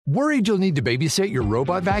Worried you'll need to babysit your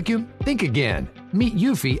robot vacuum? Think again. Meet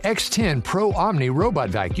Eufy X10 Pro Omni Robot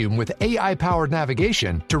Vacuum with AI-powered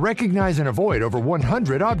navigation to recognize and avoid over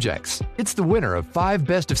 100 objects. It's the winner of 5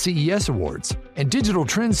 Best of CES awards. And Digital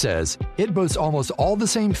Trends says it boasts almost all the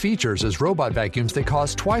same features as robot vacuums that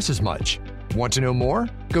cost twice as much. Want to know more?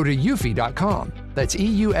 Go to eufy.com. That's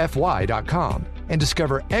EUFY.com. And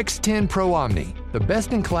discover X10 Pro Omni, the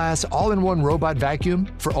best-in-class all-in-one robot vacuum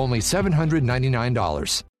for only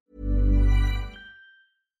 $799.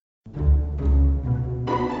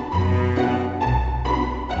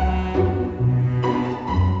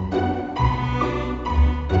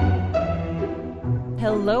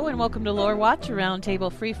 Hello and welcome to Lore Watch, a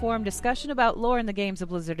roundtable freeform discussion about lore in the games of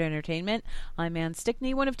Blizzard Entertainment. I'm Ann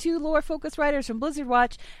Stickney, one of 2 lore-focused writers from Blizzard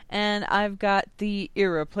Watch, and I've got the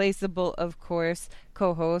irreplaceable, of course,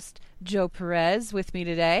 co-host Joe Perez with me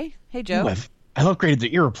today. Hey, Joe. Ooh, I've upgraded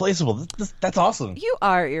to irreplaceable. That's awesome. You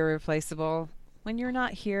are irreplaceable. When you're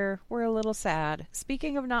not here, we're a little sad.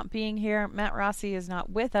 Speaking of not being here, Matt Rossi is not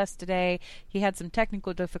with us today. He had some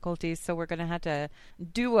technical difficulties, so we're going to have to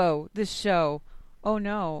duo this show. Oh,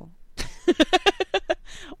 no.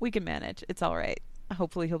 We can manage. It's all right.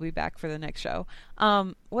 Hopefully he'll be back for the next show.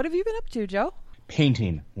 What have you been up to, Joe?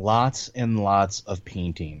 Painting. Lots and lots of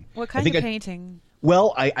painting. What kind of painting?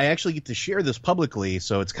 Well, I actually get to share this publicly,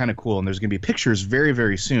 so it's kind of cool, and there's going to be pictures very,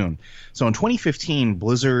 very soon. So in 2015,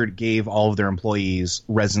 Blizzard gave all of their employees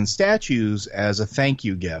resin statues as a thank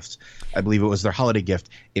you gift. I believe it was their holiday gift.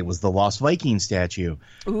 It was the Lost Viking statue.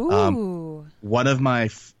 Ooh. One of my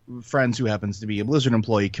friends who happens to be a Blizzard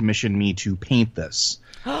employee commissioned me to paint this.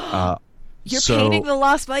 You're painting the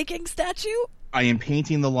Lost Viking statue? I am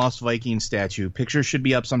painting the Lost Viking statue. Pictures should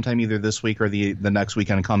be up sometime either this week or the next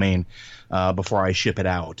weekend coming before I ship it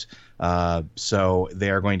out. So they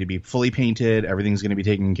are going to be fully painted. Everything's going to be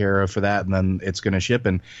taken care of for that, and then it's going to ship.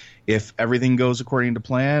 And if everything goes according to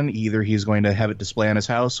plan, either he's going to have it display on his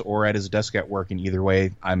house or at his desk at work. And either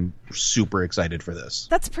way, I'm super excited for this.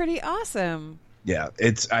 That's pretty awesome. Yeah,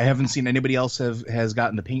 I haven't seen anybody else has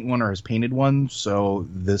gotten to paint one or has painted one. So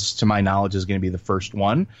this, to my knowledge, is going to be the first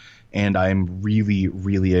one. And I'm really,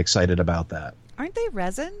 really excited about that. Aren't they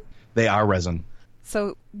resin? They are resin.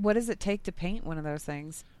 So what does it take to paint one of those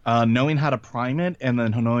things? Knowing how to prime it and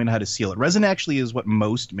then knowing how to seal it. Resin actually is what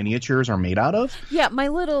most miniatures are made out of. Yeah, my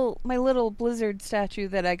little Blizzard statue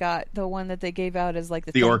that I got, the one that they gave out as like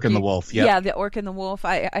the Orc and the Wolf. Yep. Yeah, the Orc and the Wolf.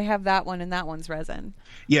 I have that one, and that one's resin.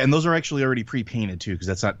 Yeah, and those are actually already pre-painted too, because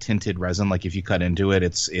that's not tinted resin. Like if you cut into it,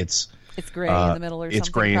 it's gray in the middle or something. It's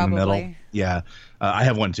gray probably. in the middle. Yeah, I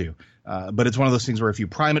have one too. But it's one of those things where if you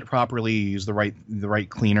prime it properly, use the right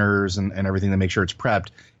cleaners and everything to make sure it's prepped,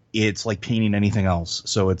 it's like painting anything else.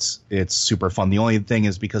 So it's super fun. The only thing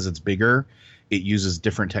is because it's bigger, it uses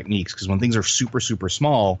different techniques. Because when things are super, super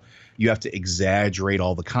small, you have to exaggerate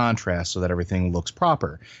all the contrast so that everything looks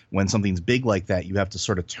proper. When something's big like that, you have to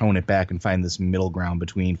sort of tone it back and find this middle ground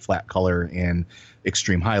between flat color and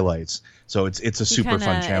extreme highlights. So it's a super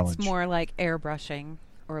fun challenge. It's more like airbrushing.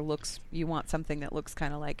 Or you want something that looks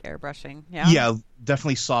kind of like airbrushing. Yeah,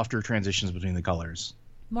 definitely softer transitions between the colors.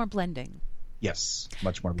 More blending. Yes,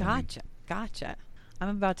 much more blending. Gotcha. I'm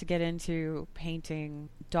about to get into painting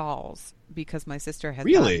dolls because my sister has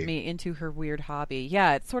Really? gotten me into her weird hobby.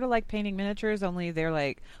 Yeah, it's sort of like painting miniatures, only they're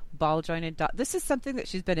like ball-jointed dolls. This is something that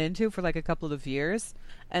she's been into for like a couple of years,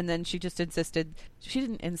 and then she just insisted. She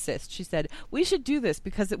didn't insist. She said, we should do this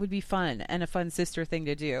because it would be fun and a fun sister thing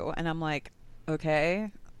to do. And I'm like,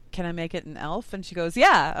 okay. Can I make it an elf? And she goes,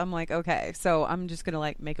 yeah. I'm like, okay. So I'm just going to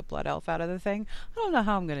like make a blood elf out of the thing. I don't know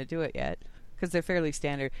how I'm going to do it yet because they're fairly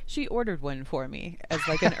standard. She ordered one for me as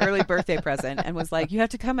like an early birthday present and was like, you have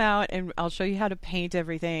to come out and I'll show you how to paint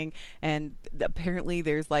everything. And apparently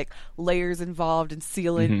there's like layers involved and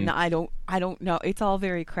sealant. Mm-hmm. And I don't know. It's all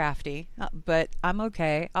very crafty, but I'm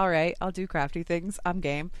okay. All right. I'll do crafty things. I'm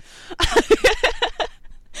game.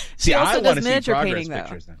 She also does miniature painting,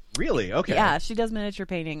 though. Really? Okay. Yeah, she does miniature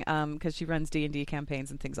painting because she runs D&D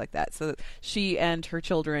campaigns and things like that. So she and her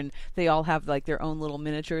children, they all have like their own little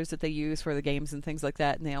miniatures that they use for the games and things like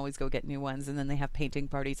that, and they always go get new ones. And then they have painting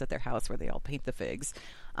parties at their house where they all paint the figs.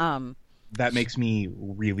 That makes me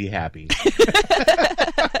really happy.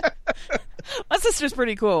 My sister just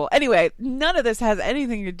pretty cool. Anyway, none of this has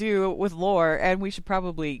anything to do with lore, and we should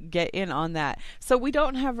probably get in on that. So we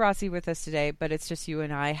don't have Rossi with us today, but it's just you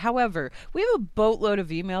and I. However, we have a boatload of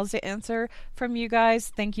emails to answer from you guys.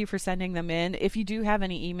 Thank you for sending them in. If you do have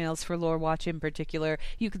any emails for Lore Watch in particular,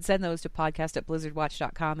 you can send those to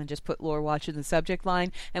podcast@blizzardwatch.com and just put Lore Watch in the subject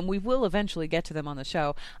line, and we will eventually get to them on the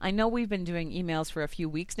show. I know we've been doing emails for a few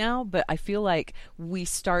weeks now, but I feel like we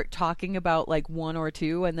start talking about like one or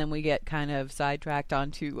two, and then we get kind of sidetracked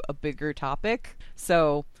onto a bigger topic.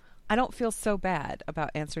 So I don't feel so bad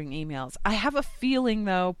about answering emails. I have a feeling,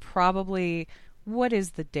 though, probably, what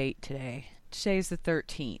is the date today? Today's the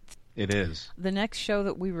 13th. It is. The next show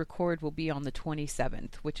that we record will be on the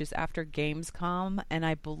 27th, which is after Gamescom, and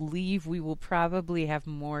I believe we will probably have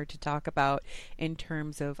more to talk about in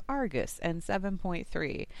terms of Argus and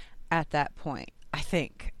 7.3 at that point. I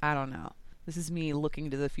think. I don't know. This is me looking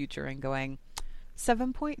to the future and going,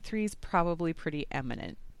 7.3 is probably pretty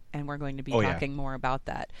eminent, and we're going to be talking more about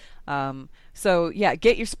that. So, yeah,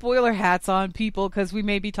 get your spoiler hats on, people, because we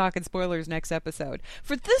may be talking spoilers next episode.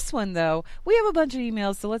 For this one, though, we have a bunch of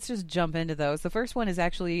emails, so let's just jump into those. The first one is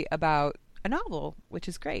actually about a novel, which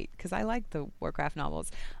is great, because I like the Warcraft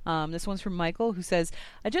novels. This one's from Michael, who says,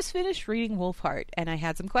 I just finished reading Wolfheart, and I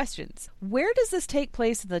had some questions. Where does this take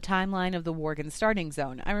place in the timeline of the Worgen starting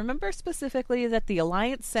zone? I remember specifically that the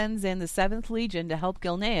Alliance sends in the 7th Legion to help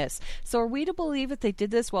Gilneas, so are we to believe that they did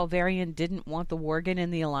this while Varian didn't want the Worgen in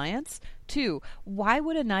the Alliance? 2. Why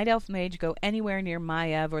would a Night Elf mage go anywhere near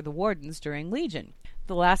Maiev or the Wardens during Legion?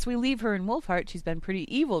 The last we leave her in Wolfheart, she's been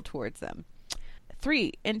pretty evil towards them.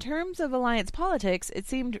 3. In terms of Alliance politics, it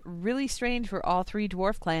seemed really strange for all 3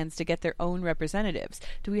 dwarf clans to get their own representatives.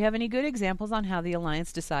 Do we have any good examples on how the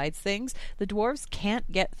Alliance decides things? The dwarves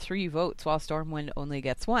can't get 3 votes while Stormwind only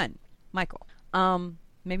gets 1. Michael,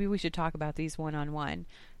 maybe we should talk about these one-on-one.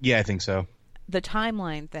 Yeah, I think so. The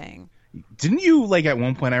timeline thing. Didn't you, like, at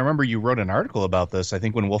one point, I remember you wrote an article about this, I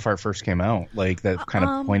think when Wolfheart first came out, like, that kind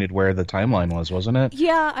of pointed where the timeline was, wasn't it?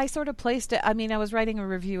 Yeah, I sort of placed it. I mean, I was writing a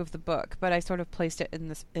review of the book, but I sort of placed it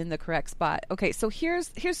in the correct spot. Okay, so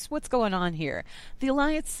here's what's going on here. The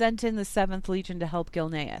Alliance sent in the 7th Legion to help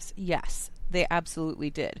Gilneas. Yes, they absolutely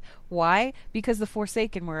did. Why? Because the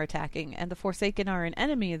Forsaken were attacking, and the Forsaken are an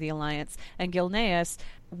enemy of the Alliance, and Gilneas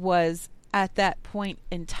was, at that point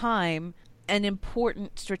in time, an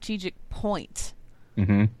important strategic point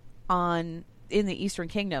in the Eastern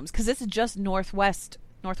Kingdoms, because this is just northwest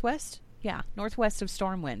of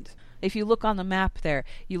Stormwind. If you look on the map there,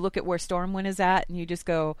 you look at where Stormwind is at, and you just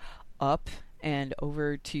go up and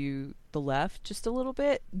over to the left just a little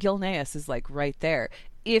bit. Gilneas is like right there.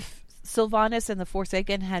 If Sylvanas and the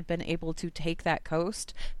Forsaken had been able to take that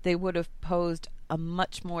coast, they would have posed a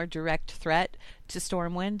much more direct threat to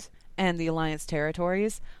Stormwind and the Alliance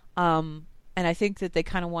territories. And I think that they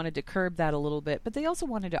kind of wanted to curb that a little bit, but they also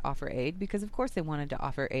wanted to offer aid, because of course they wanted to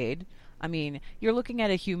offer aid. I mean, you're looking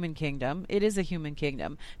at a human kingdom. It is a human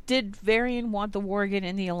kingdom. Did Varian want the Worgen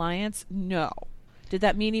in the Alliance? No. Did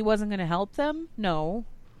that mean he wasn't going to help them? No.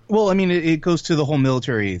 Well, I mean, it goes to the whole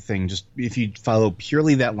military thing. Just if you follow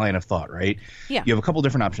purely that line of thought, right? Yeah. You have a couple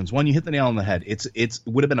different options. One, you hit the nail on the head. It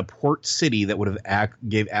would have been a port city that would have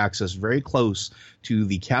gave access very close to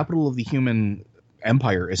the capital of the human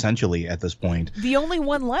empire, essentially, at this point. The only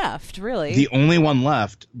one left, really. The only one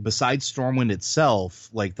left besides Stormwind itself,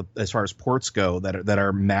 like as far as ports go, that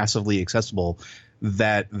are massively accessible,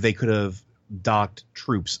 that they could have docked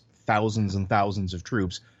troops, thousands and thousands of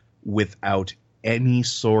troops, without any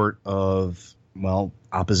sort of, well,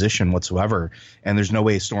 opposition whatsoever. And there's no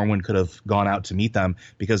way Stormwind could have gone out to meet them,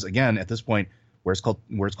 because again, at this point, where's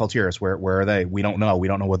Kultiris? Where are they? We don't know. We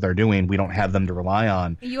don't know what they're doing. We don't have them to rely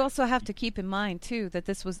on. You also have to keep in mind too that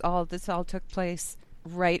this all took place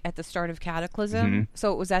right at the start of Cataclysm.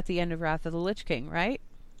 So it was at the end of Wrath of the Lich King, right?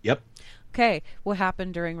 Yep. Okay. What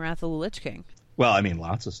happened during Wrath of the Lich King? Well, I mean,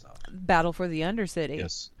 lots of stuff. Battle for the Undercity.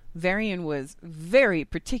 Yes. Varian was very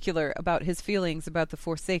particular about his feelings about the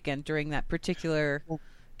Forsaken during that particular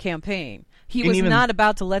campaign. He was not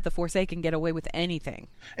about to let the Forsaken get away with anything.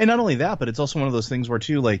 And not only that, but it's also one of those things where,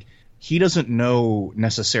 too, like, he doesn't know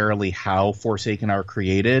necessarily how Forsaken are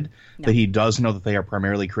created, but he does know that they are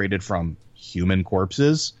primarily created from human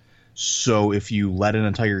corpses. So if you let an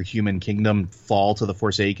entire human kingdom fall to the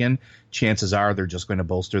Forsaken, chances are they're just going to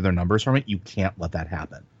bolster their numbers from it. You can't let that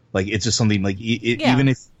happen. Like, it's just something like even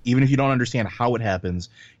if you don't understand how it happens,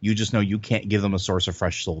 you just know you can't give them a source of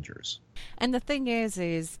fresh soldiers. And the thing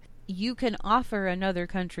is you can offer another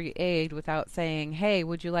country aid without saying, hey,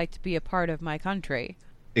 would you like to be a part of my country?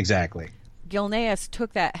 Exactly. Gilneas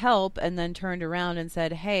took that help and then turned around and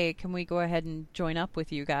said, hey, can we go ahead and join up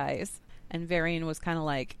with you guys? And Varian was kind of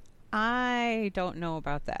like, I don't know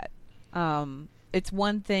about that. It's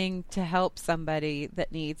one thing to help somebody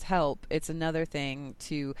that needs help. It's another thing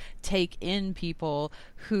to take in people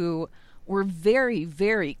who were very,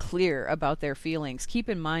 very clear about their feelings. Keep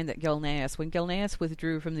in mind that when Gilneas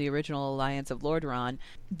withdrew from the original alliance of Lordaeron,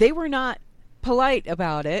 they were not polite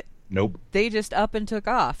about it. Nope. They just up and took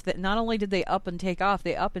off. That not only did they up and take off,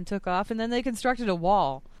 they up and took off, and then they constructed a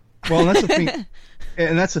wall. Well, and that's the thing.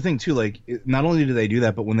 And that's the thing, too. Like, not only did they do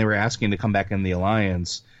that, but when they were asking to come back in the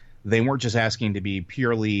alliance, they weren't just asking to be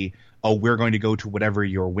purely, oh, we're going to go to whatever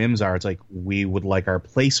your whims are. It's like, we would like our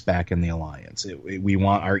place back in the alliance. We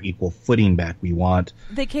want our equal footing back.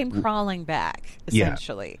 They came crawling back,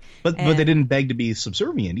 essentially. Yeah. But they didn't beg to be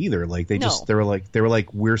subservient either. Like, they were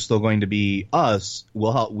like, we're still going to be us.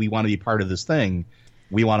 We'll help. We want to be part of this thing.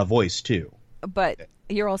 We want a voice too. But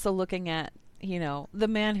you're also looking at, the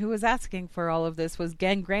man who was asking for all of this was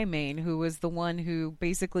Gen Greymane, who was the one who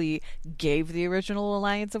basically gave the original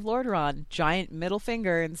Alliance of Lordaeron giant middle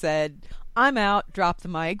finger and said, I'm out, dropped the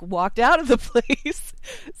mic, walked out of the place.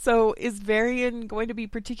 So is Varian going to be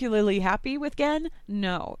particularly happy with Gen?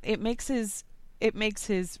 No. It makes his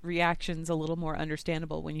reactions a little more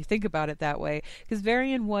understandable when you think about it that way, because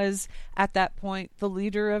Varian was, at that point, the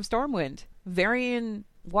leader of Stormwind. Varian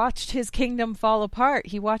watched his kingdom fall apart.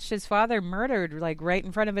 He watched his father murdered, like, right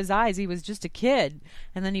in front of his eyes. He was just a kid.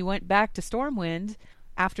 And then he went back to Stormwind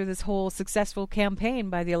after this whole successful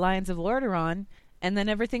campaign by the Alliance of Lordaeron, and then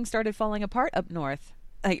everything started falling apart up north.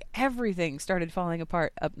 Like, everything started falling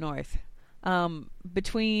apart up north.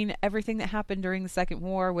 Between everything that happened during the Second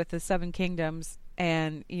War with the Seven Kingdoms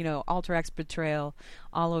and, Alterax's betrayal,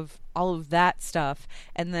 all of that stuff.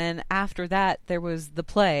 And then after that, there was the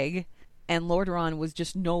plague, and Lordaeron was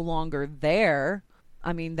just no longer there.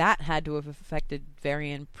 I mean, that had to have affected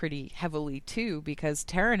Varian pretty heavily, too, because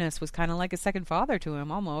Tyrannus was kind of like a second father to him,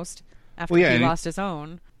 almost, after he lost his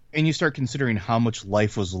own. And you start considering how much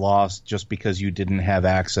life was lost just because you didn't have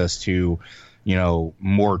access to,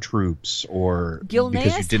 more troops, or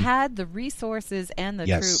Gilneas had the resources and the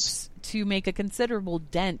troops to make a considerable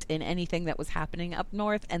dent in anything that was happening up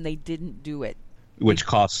north, and they didn't do it. Which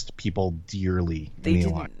cost people dearly in the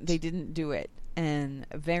alliance. They didn't do it. And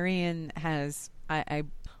Varian has, I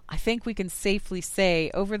think we can safely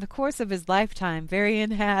say, over the course of his lifetime,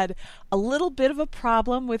 Varian had a little bit of a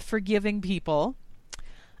problem with forgiving people.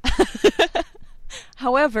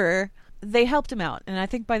 However, they helped him out, and I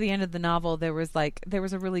think by the end of the novel there was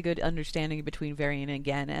a really good understanding between Varian and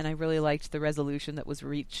Gen, and I really liked the resolution that was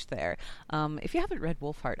reached there. If you haven't read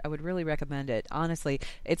Wolfheart, I would really recommend it. Honestly,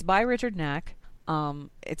 it's by Richard Knack.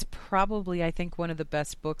 It's probably, I think, one of the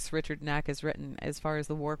best books Richard Knack has written as far as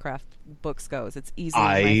the Warcraft books goes. It's easily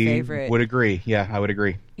my favorite. I would agree. Yeah, I would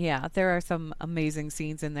agree. Yeah, there are some amazing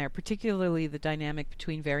scenes in there, particularly the dynamic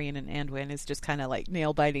between Varian and Anduin is just kind of like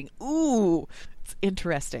nail-biting. Ooh, it's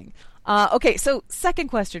interesting. Okay, so second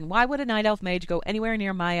question. Why would a Night Elf mage go anywhere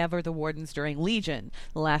near Maiev or the Wardens during Legion?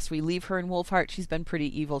 The last we leave her in Wolfheart, she's been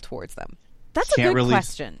pretty evil towards them. That's a good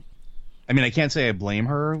question. I mean, I can't say I blame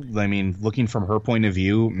her. I mean, looking from her point of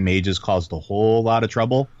view, mages caused a whole lot of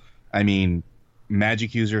trouble. I mean,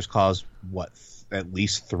 magic users caused, at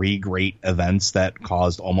least 3 great events that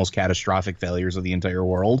caused almost catastrophic failures of the entire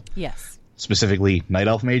world. Yes. Specifically, Night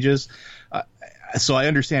Elf mages. So I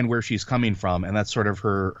understand where she's coming from, and that's sort of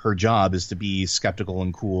her job, is to be skeptical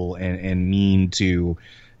and cool and mean to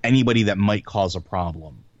anybody that might cause a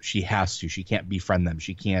problem. She has to. She can't befriend them.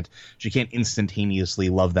 She can't instantaneously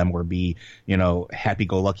love them or be,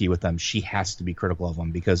 happy-go-lucky with them. She has to be critical of them,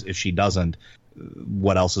 because if she doesn't,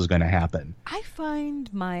 what else is going to happen? I find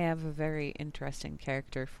Maiev a very interesting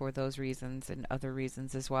character for those reasons and other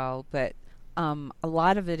reasons as well. But a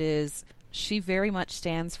lot of it is she very much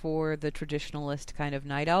stands for the traditionalist kind of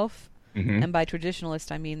night elf. Mm-hmm. And by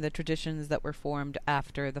traditionalist, I mean the traditions that were formed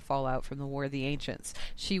after the fallout from the War of the Ancients.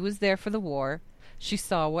 She was there for the war. She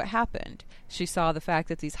saw what happened. She saw the fact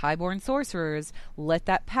that these highborn sorcerers let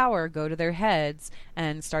that power go to their heads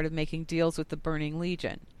and started making deals with the Burning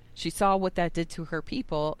Legion. She saw what that did to her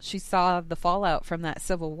people. She saw the fallout from that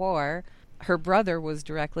civil war. Her brother was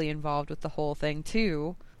directly involved with the whole thing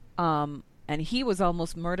too. And he was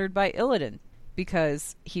almost murdered by Illidan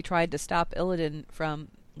because he tried to stop Illidan from...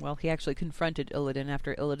 Well, he actually confronted Illidan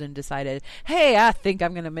after Illidan decided, hey, I think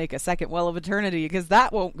I'm going to make a second Well of Eternity because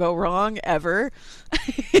that won't go wrong ever.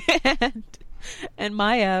 and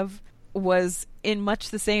Maiev was in much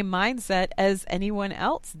the same mindset as anyone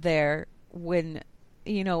else there when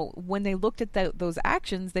they looked at those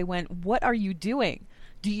actions, they went, what are you doing?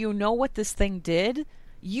 Do you know what this thing did?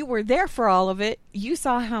 You were there for all of it. You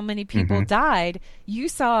saw how many people died. You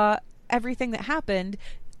saw everything that happened,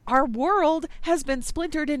 our world has been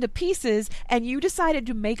splintered into pieces, and you decided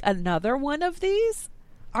to make another one of these?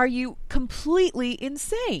 Are you completely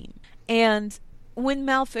insane? And when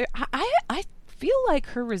I feel like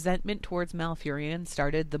her resentment towards Malfurion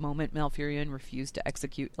started the moment Malfurion refused to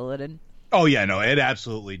execute Illidan. Oh yeah, no, it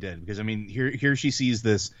absolutely did. Because I mean, here she sees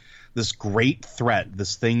this great threat,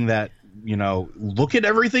 this thing that, you know, look at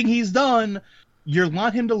everything he's done. You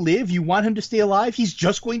want him to live, you want him to stay alive. He's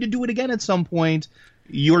just going to do it again at some point.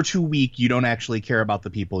 You're too weak. You don't actually care about the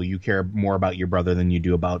people. You care more about your brother than you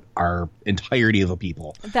do about our entirety of a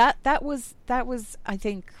people. That was I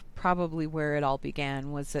think probably where it all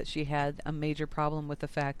began, was that she had a major problem with the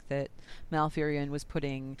fact that Malfurion was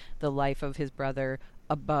putting the life of his brother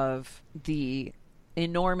above the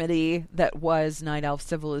enormity that was Night Elf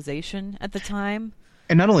civilization at the time.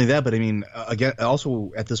 And not only that, but I mean, again,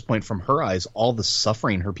 also at this point, from her eyes, all the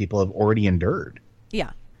suffering her people have already endured.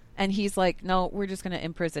 Yeah. And he's like, no, we're just going to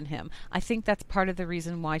imprison him. I think that's part of the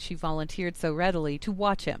reason why she volunteered so readily to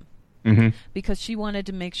watch him. Mm-hmm. Because she wanted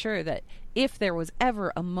to make sure that if there was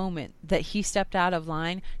ever a moment that he stepped out of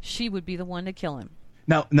line, she would be the one to kill him.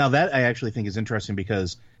 Now that I actually think is interesting,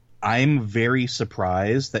 because I'm very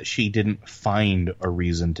surprised that she didn't find a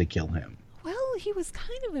reason to kill him. Well, he was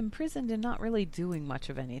kind of imprisoned and not really doing much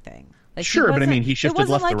of anything. Like, sure, but I mean, he shifted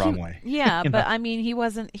left the wrong way. Yeah, but I mean, he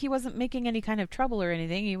wasn't making any kind of trouble or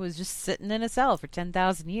anything. He was just sitting in a cell for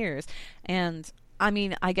 10,000 years. And I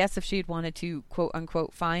mean, I guess if she had wanted to, quote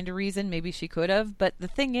unquote, find a reason, maybe she could have. But the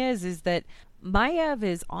thing is that Maiev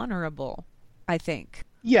is honorable, I think.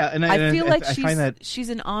 Yeah, and I feel like find that she's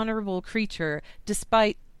an honorable creature,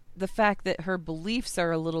 despite the fact that her beliefs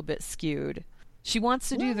are a little bit skewed. She wants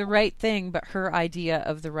to do the right thing, but her idea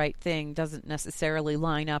of the right thing doesn't necessarily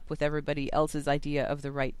line up with everybody else's idea of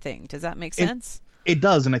the right thing. Does that make sense? It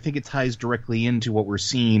does, and I think it ties directly into what we're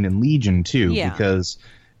seeing in Legion too. Yeah. Because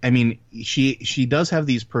I mean, she does have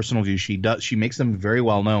these personal views. She makes them very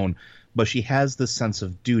well known, but she has this sense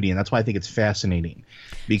of duty, and that's why I think it's fascinating.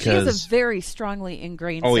 Because she has a very strongly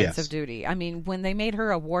ingrained sense of duty. I mean, when they made her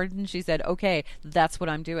a warden, she said, "Okay, that's what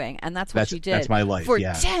I'm doing," and that's what she did. That's my life for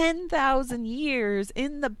 10,000 years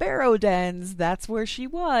in the Barrow Dens. That's where she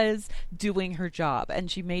was doing her job, and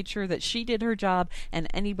she made sure that she did her job, and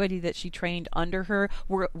anybody that she trained under her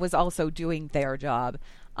was also doing their job.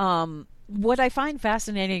 What I find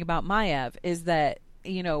fascinating about Maiev is that,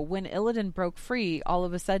 you know, when Illidan broke free, all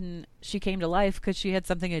of a sudden she came to life because she had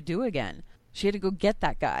something to do again. She had to go get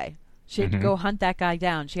that guy. She had to go hunt that guy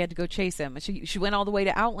down. She had to go chase him. She went all the way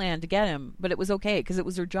to Outland to get him, but it was okay because it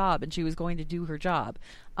was her job and she was going to do her job.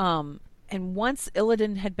 And once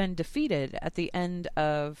Illidan had been defeated at the end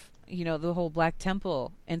of, you know, the whole Black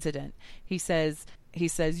Temple incident, he says,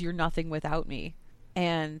 "You're nothing without me."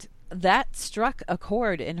 And that struck a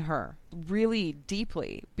chord in her really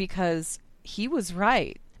deeply, because he was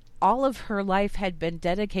right. All of her life had been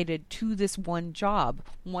dedicated to this one job.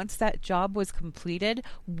 Once that job was completed,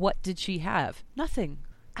 what did she have? Nothing.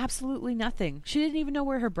 Absolutely nothing. She didn't even know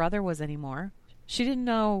where her brother was anymore. She didn't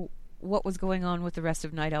know what was going on with the rest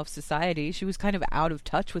of Night Elf society. She was kind of out of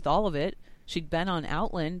touch with all of it. She'd been on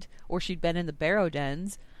Outland, or she'd been in the Barrow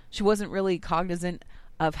Dens. She wasn't really cognizant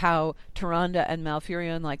of how Tyrande and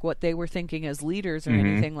Malfurion, like what they were thinking as leaders or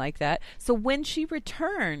anything like that. So when she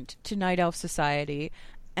returned to Night Elf society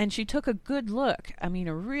and she took a good look, I mean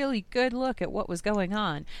a really good look at what was going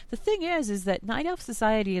on. The thing is that Night Elf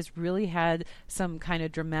society has really had some kind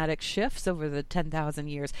of dramatic shifts over the 10,000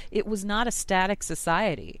 years. It was not a static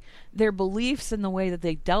society. Their beliefs and the way that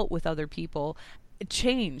they dealt with other people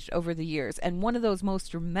changed over the years, and one of those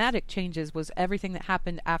most dramatic changes was everything that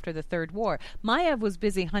happened after the Third War. Maiev was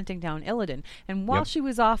busy hunting down Illidan, and while she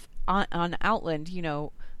was off on Outland, you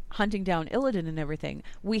know, hunting down Illidan and everything,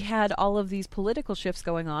 we had all of these political shifts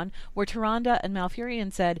going on where Tyrande and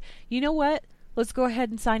Malfurion said, "You know what? Let's go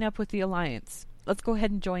ahead and sign up with the Alliance. Let's go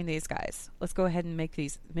ahead and join these guys. Let's go ahead and make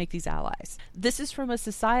these allies." This is from a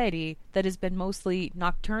society that has been mostly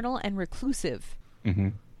nocturnal and reclusive.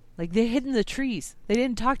 Like, they hid in the trees. They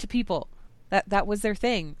didn't talk to people. That was their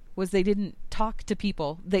thing, was they didn't talk to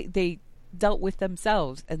people. They dealt with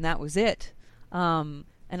themselves, and that was it. And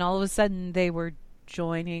all of a sudden, they were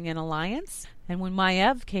joining an alliance. And when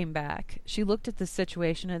Maiev came back, she looked at the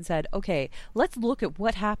situation and said, "Okay, let's look at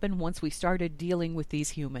what happened once we started dealing with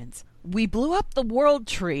these humans. We blew up the world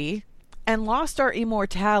tree and lost our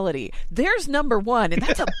immortality. There's number one, and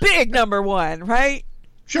that's a big number one, right?"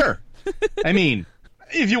 Sure. I mean,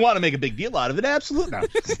 if you want to make a big deal out of it, absolutely.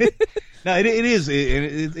 No, it is.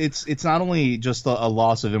 It's not only just a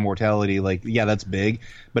loss of immortality. Like, yeah, that's big,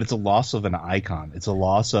 but it's a loss of an icon. It's a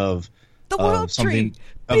loss of The world tree.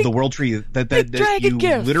 Of the world tree that you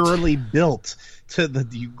gift. literally built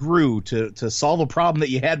you grew to solve a problem that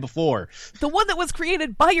you had before. The one that was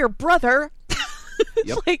created by your brother.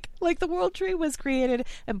 Yep. like the world tree was created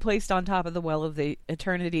and placed on top of the well of the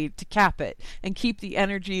eternity to cap it and keep the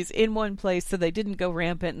energies in one place so they didn't go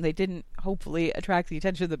rampant and they didn't hopefully attract the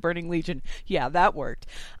attention of the Burning Legion. Yeah, that worked.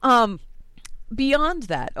 Beyond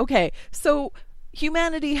that, okay, so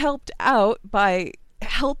humanity helped out by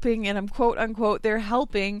helping, and I'm quote unquote, they're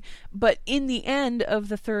helping, but in the end of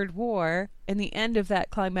the Third War, in the end of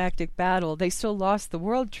that climactic battle, they still lost the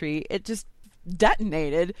world tree. It just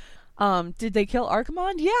detonated. Did they kill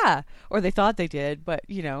Archimonde? Yeah. Or they thought they did, but,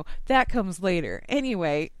 that comes later.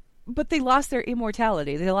 Anyway, but they lost their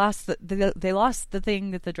immortality. They lost the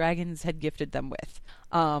thing that the dragons had gifted them with.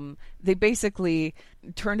 They basically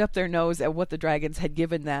turned up their nose at what the dragons had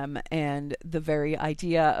given them and the very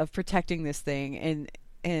idea of protecting this thing,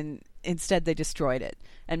 and instead they destroyed it,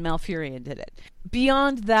 and Malfurion did it.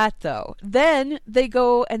 Beyond that, though, then they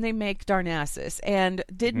go and they make Darnassus. And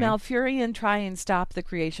did Malfurion try and stop the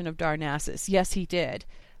creation of Darnassus? Yes, he did.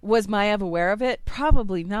 Was Maiev aware of it?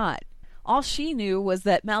 Probably not. All she knew was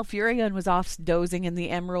that Malfurion was off dozing in the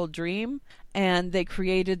Emerald Dream, and they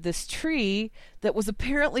created this tree that was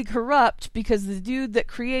apparently corrupt because the dude that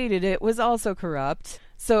created it was also corrupt.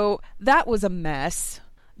 So that was a mess.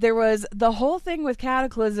 There was the whole thing with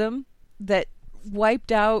Cataclysm that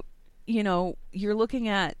wiped out, you're looking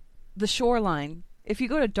at the shoreline. If you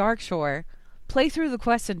go to Darkshore, play through the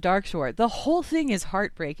quest in Darkshore, the whole thing is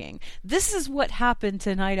heartbreaking. This is what happened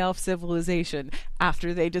to Night Elf civilization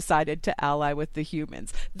after they decided to ally with the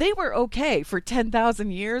humans. They were okay for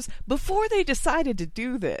 10,000 years before they decided to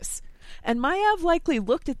do this. And Maiev likely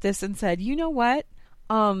looked at this and said, you know what?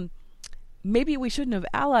 Maybe we shouldn't have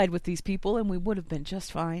allied with these people and we would have been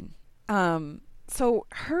just fine. So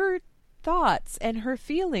her thoughts and her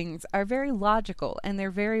feelings are very logical and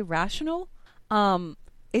they're very rational.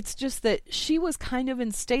 It's just that she was kind of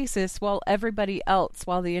in stasis while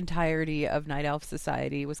the entirety of Night Elf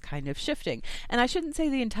society was kind of shifting. And I shouldn't say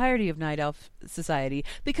the entirety of Night Elf society,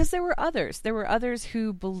 because there were others. There were others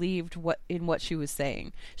who believed in what she was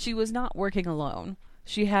saying. She was not working alone.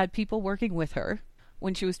 She had people working with her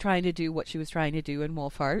when she was trying to do what she was trying to do in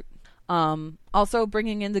Wolfheart. Also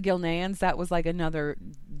bringing in the Gilneans, that was like another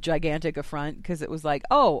gigantic affront, because it was like,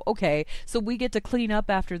 oh, okay, so we get to clean up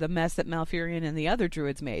after the mess that Malfurion and the other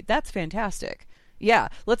druids made. That's fantastic. Yeah,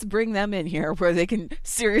 let's bring them in here where they can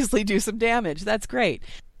seriously do some damage. That's great.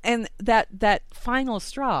 And that final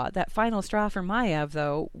straw for Maiev,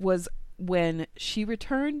 though, was when she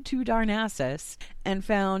returned to Darnassus and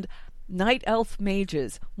found Night Elf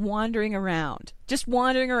mages wandering around,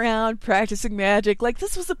 practicing magic. Like,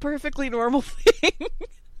 this was a perfectly normal thing.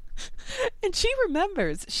 And she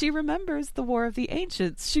remembers the War of the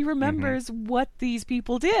Ancients. She remembers what these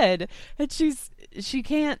people did. And she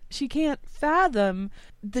can't fathom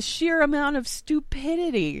the sheer amount of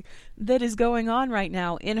stupidity that is going on right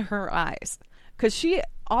now in her eyes. Because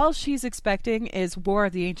all she's expecting is War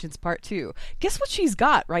of the Ancients Part 2. Guess what she's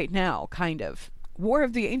got right now, kind of? War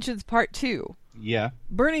of the Ancients Part 2. Yeah.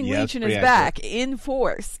 Burning Legion is back in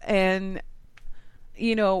force, and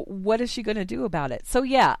what is she going to do about it? So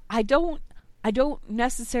yeah, I don't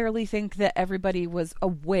necessarily think that everybody was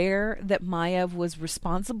aware that Maiev was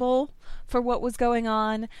responsible for what was going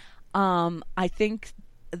on. I think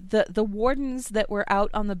the wardens that were out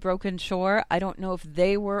on the Broken Shore, I don't know if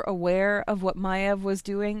they were aware of what Maiev was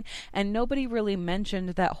doing, and nobody really mentioned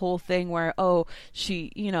that whole thing where, she,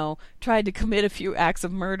 tried to commit a few acts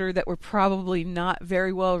of murder that were probably not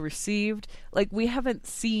very well received. Like, we haven't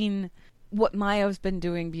seen what Maiev's been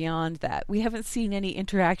doing beyond that. We haven't seen any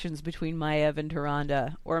interactions between Maiev and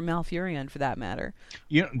Tyrande, or Malfurion for that matter.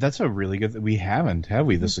 That's a really good... We haven't, have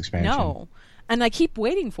we, this expansion? No. And I keep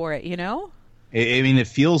waiting for it, I mean, it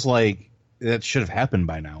feels like that should have happened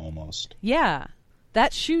by now, almost. Yeah,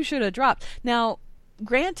 that shoe should have dropped. Now,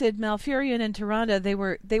 granted, Malfurion and Tyrande,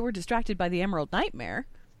 they were distracted by the Emerald Nightmare.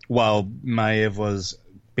 While Maiev was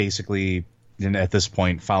basically, at this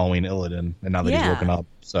point, following Illidan, and now that he's woken up.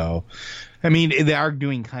 So, I mean, they are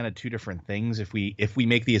doing kind of two different things. If we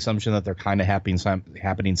make the assumption that they're kind of happening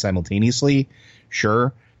simultaneously,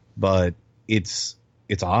 sure, but it's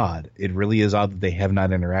odd. It really is odd that they have not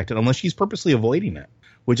interacted, unless she's purposely avoiding it,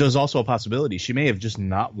 which is also a possibility. She may have just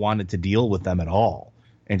not wanted to deal with them at all,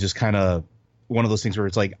 and just kind of one of those things where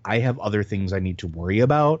it's like, I have other things I need to worry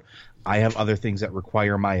about. I have other things that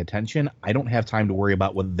require my attention. I don't have time to worry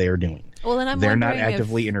about what they're doing. Well, and they're not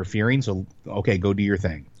actively interfering, so okay, go do your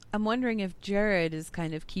thing. I'm wondering if Jared is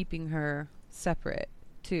kind of keeping her separate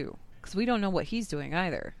too, because we don't know what he's doing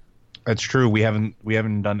either. That's true. We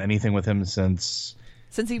haven't done anything with him since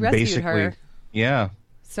he rescued her. Yeah,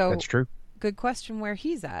 So that's true. good question where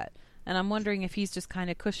he's at. And I'm wondering if he's just kind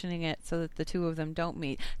of cushioning it so that the two of them don't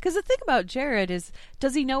meet. Because the thing about Jared is,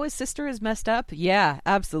 does he know his sister is messed up? Yeah,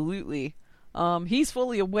 absolutely. He's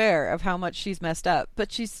fully aware of how much she's messed up,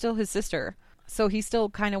 but she's still his sister. So he still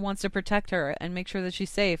kind of wants to protect her and make sure that she's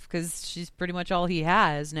safe because she's pretty much all he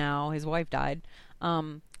has now. His wife died.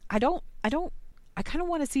 I kind of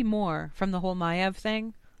want to see more from the whole Maiev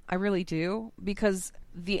thing. I really do, because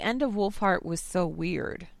the end of Wolfheart was so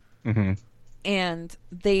weird. Mm-hmm. And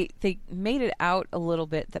they made it out a little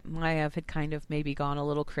bit that Maiev had kind of maybe gone a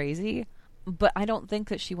little crazy, but I don't think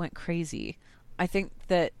that she went crazy. I think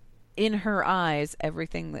that in her eyes,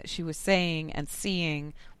 everything that she was saying and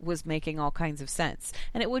seeing was making all kinds of sense.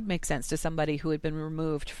 And it would make sense to somebody who had been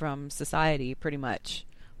removed from society pretty much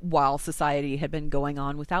while society had been going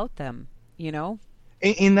on without them, you know?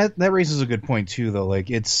 And that raises a good point too, though.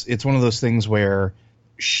 Like it's one of those things where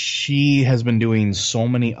she has been doing so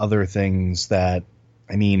many other things that,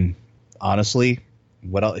 I mean, honestly,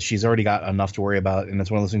 what else? She's already got enough to worry about, and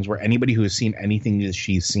it's one of those things where anybody who has seen anything that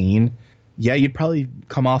she's seen, yeah, you'd probably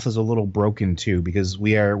come off as a little broken too, because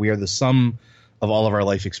we are the sum of all of our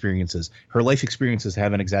life experiences. Her life experiences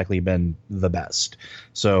haven't exactly been the best.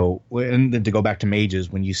 So, and then to go back to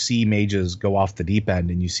mages, when you see mages go off the deep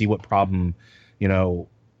end and you see what problem,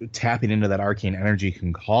 tapping into that arcane energy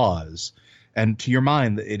can cause. And to your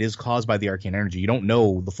mind, it is caused by the arcane energy. You don't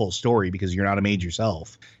know the full story because you're not a mage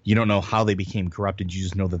yourself. You don't know how they became corrupted. You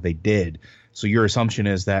just know that they did. So your assumption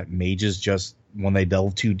is that mages just, when they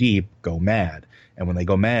delve too deep, go mad. And when they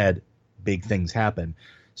go mad, big things happen.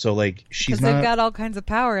 So, like, she's not... Because they've got all kinds of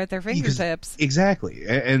power at their fingertips. Exactly.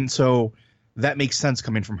 And so that makes sense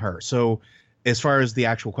coming from her. So as far as the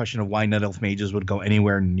actual question of why Night Elf mages would go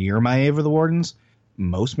anywhere near Maiev or the Wardens,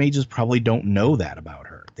 most mages probably don't know that about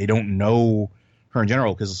her. They don't know her in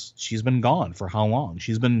general because she's been gone for how long?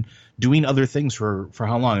 She's been doing other things for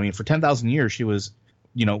how long? I mean, for 10,000 years, she was,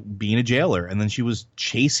 being a jailer, and then she was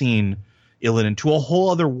chasing Illidan to a whole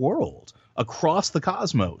other world across the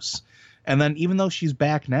cosmos. And then even though she's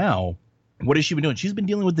back now, what has she been doing? She's been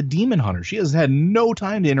dealing with the demon hunter. She has had no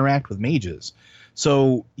time to interact with mages.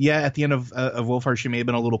 So, yeah, at the end of Wolfheart, she may have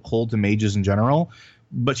been a little cold to mages in general,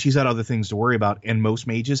 but she's had other things to worry about, and most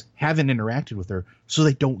mages haven't interacted with her, so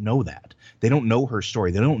they don't know that. They don't know her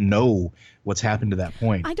story. They don't know what's happened to that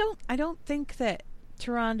point. I don't think that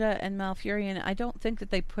Tyrande and Malfurion, I don't think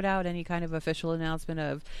that they put out any kind of official announcement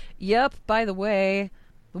of, yep, by the way,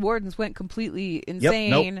 the Wardens went completely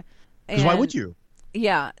insane. Nope. Because why would you?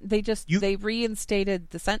 Yeah, they reinstated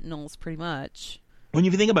the Sentinels pretty much. When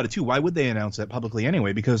you think about it, too, why would they announce that publicly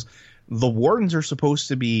anyway? Because the Wardens are supposed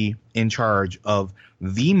to be in charge of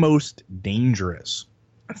the most dangerous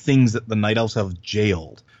things that the Night Elves have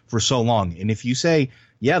jailed for so long. And if you say,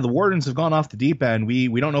 yeah, the Wardens have gone off the deep end, we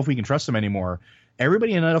don't know if we can trust them anymore,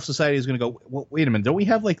 everybody in Night Elf Society is going to go, well, wait a minute, don't we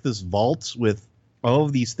have like this vault with all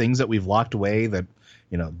of these things that we've locked away that,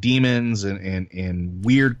 demons and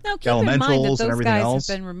weird elementals and everything else? Those guys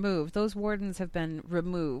have been removed. Those Wardens have been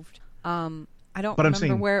removed. I don't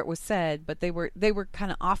remember where it was said, but they were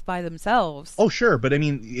kind of off by themselves. Oh, sure. But I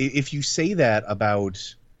mean, if you say that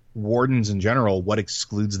about Wardens in general, what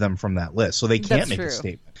excludes them from that list? So they can't make a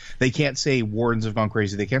statement. They can't say Wardens have gone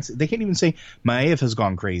crazy. They can't even say Maiev has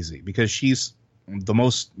gone crazy because she's the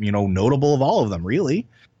most, notable of all of them, really.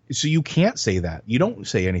 So you can't say that. You don't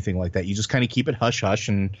say anything like that. You just kind of keep it hush-hush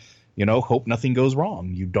and, hope nothing goes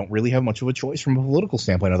wrong. You don't really have much of a choice from a political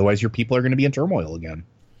standpoint. Otherwise, your people are going to be in turmoil again.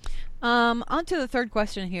 On to the third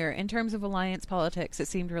question here. In terms of alliance politics, it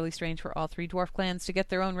seemed really strange for all three dwarf clans to get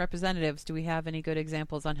their own representatives. Do we have any good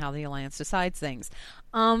examples on how the alliance decides things?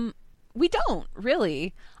 We don't,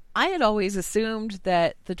 really. I had always assumed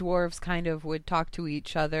that the dwarves kind of would talk to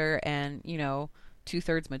each other and,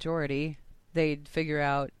 2/3 majority. They'd figure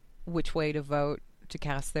out which way to vote, to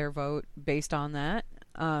cast their vote based on that.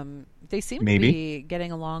 They seem to be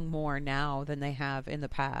getting along more now than they have in the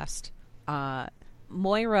past.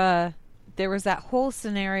 Moira, there was that whole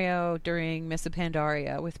scenario during Miss of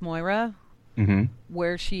Pandaria with Moira,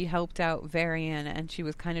 where she helped out Varian, and she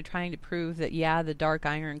was kind of trying to prove that, yeah, the Dark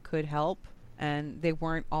Iron could help, and they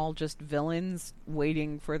weren't all just villains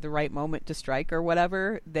waiting for the right moment to strike or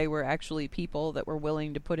whatever. They were actually people that were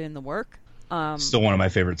willing to put in the work. Still one of my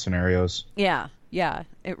favorite scenarios. Yeah,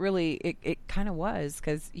 it really, it kind of was,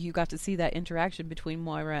 because you got to see that interaction between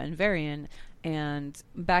Moira and Varian. And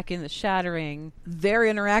back in the Shattering, their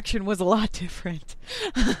interaction was a lot different.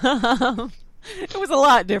 It was a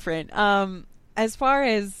lot different. As far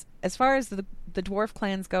as the the dwarf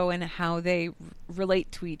clans go and how they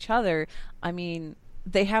relate to each other, I mean,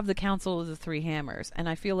 they have the Council of the Three Hammers, and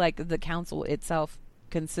I feel like the council itself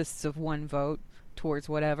consists of one vote towards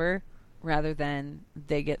whatever, rather than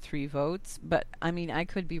they get 3 votes. But I mean, I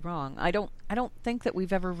could be wrong. I don't think that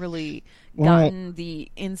we've ever really gotten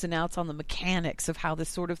the ins and outs on the mechanics of how this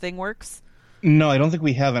sort of thing works. No, I don't think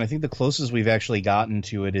we have, and I think the closest we've actually gotten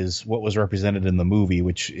to it is what was represented in the movie,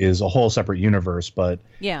 which is a whole separate universe. But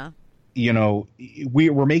yeah, you know,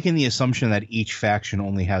 we're making the assumption that each faction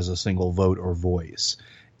only has a single vote or voice,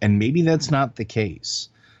 and maybe that's not the case.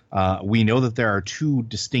 We know that there are 2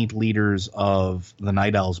 distinct leaders of the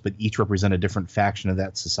Night Elves, but each represent a different faction of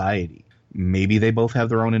that society. Maybe they both have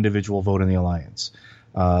their own individual vote in the Alliance.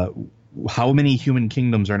 How many human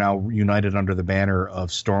kingdoms are now united under the banner of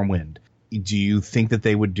Stormwind? Do you think that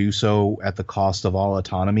they would do so at the cost of all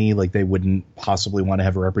autonomy? Like they wouldn't possibly want to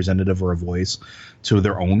have a representative or a voice to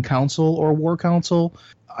their own council or war council?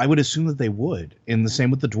 I would assume that they would. And the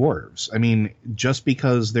same with the dwarves. I mean, just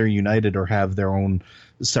because they're united or have their own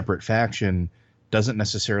separate faction doesn't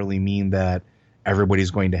necessarily mean that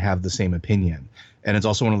everybody's going to have the same opinion. And it's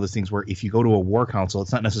also one of those things where if you go to a war council,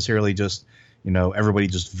 it's not necessarily just, you know, everybody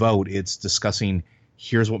just vote. It's discussing,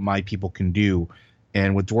 here's what my people can do.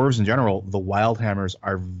 And with dwarves in general, the Wildhammers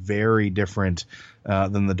are very different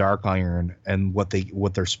than the Dark Iron, and what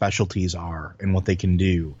their specialties are and what they can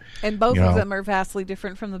do. And both of them are vastly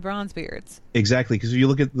different from the Bronzebeards. Exactly, because if you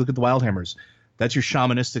look at the Wildhammers, that's your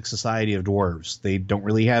shamanistic society of dwarves. They don't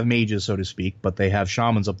really have mages, so to speak, but they have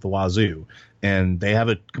shamans up the wazoo, and they have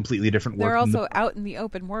a completely different work. They're also out in the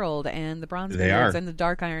open world, and the Bronzebeards and the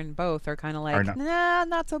Dark Iron both are kind of like,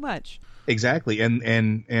 not so much. Exactly, and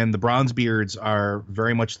the Bronzebeards are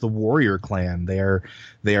very much the warrior clan.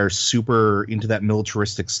 They are super into that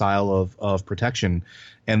militaristic style of protection,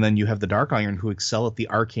 and then you have the Dark Iron who excel at the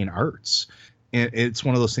arcane arts. And it's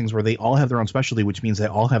one of those things where they all have their own specialty, which means they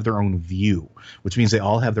all have their own view, which means they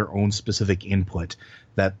all have their own specific input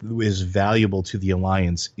that is valuable to the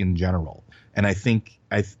Alliance in general. And I think,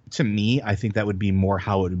 to me, I think that would be more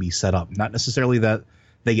how it would be set up. Not necessarily that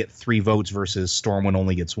they get 3 votes versus Stormwind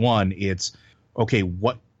only gets 1. It's, okay,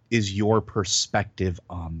 what is your perspective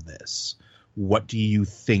on this? What do you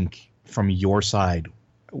think from your side?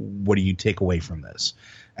 What do you take away from this?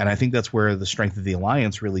 And I think that's where the strength of the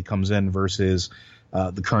Alliance really comes in versus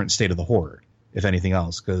the current state of the Horde, if anything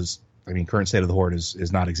else. Because, I mean, current state of the Horde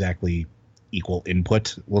is not exactly equal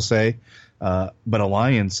input, we'll say. But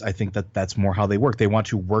Alliance, I think that's more how they work. They want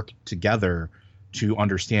to work together to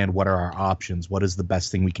understand what are our options, what is the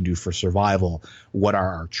best thing we can do for survival, what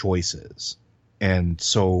are our choices. And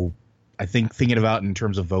so I think thinking about it in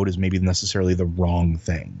terms of vote is maybe necessarily the wrong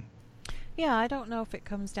thing. Yeah, I don't know if it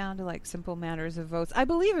comes down to like simple matters of votes. I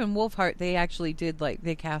believe in Wolfheart they actually did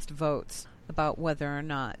they cast votes about whether or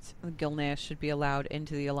not Gilneas should be allowed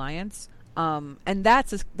into the Alliance. And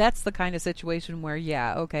that's the kind of situation where,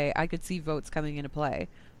 yeah, okay, I could see votes coming into play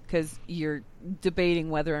because you're debating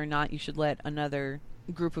whether or not you should let another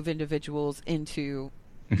group of individuals into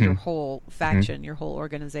your whole faction, your whole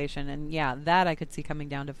organization. And yeah, that I could see coming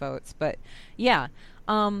down to votes. But yeah,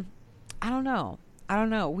 I don't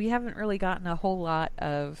know. We haven't really gotten a whole lot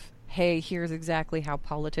of, hey, here's exactly how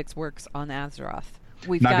politics works on Azeroth.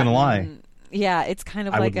 Not gonna lie. Yeah, it's kind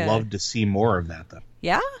of I would love to see more of that, though.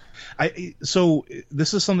 Yeah? So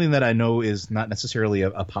this is something that I know is not necessarily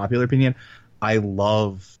a popular opinion. I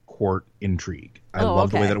love court intrigue. I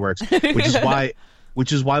love the way that it works,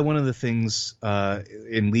 which is why one of the things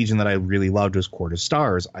in Legion that I really loved was Court of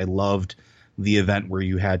Stars. I loved the event where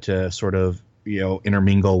you had to sort of,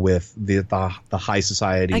 intermingle with the high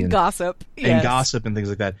society and gossip. And gossip and things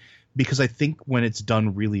like that. Because I think when it's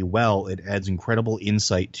done really well, it adds incredible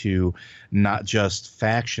insight to not just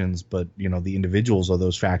factions, but, the individuals of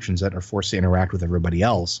those factions that are forced to interact with everybody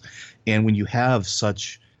else. And when you have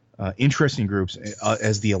such interesting groups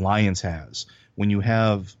as the Alliance has, when you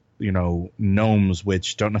have, gnomes,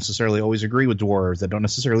 which don't necessarily always agree with dwarves, that don't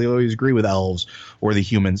necessarily always agree with elves or the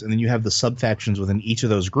humans, and then you have the sub-factions within each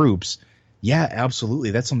of those groups. Yeah, absolutely.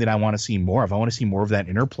 That's something I want to see more of. I want to see more of that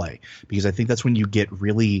interplay because I think that's when you get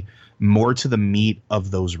really more to the meat of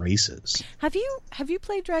those races. Have you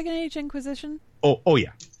played Dragon Age Inquisition? Oh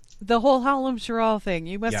yeah. The whole Hallam Shiral thing.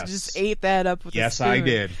 You must have just ate that up with a spoon. I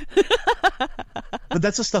did. But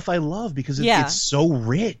that's the stuff I love because it's so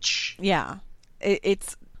rich. Yeah.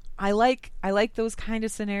 I like those kind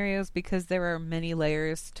of scenarios because there are many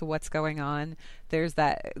layers to what's going on. There's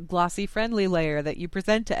that glossy friendly layer that you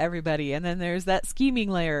present to everybody, and then there's that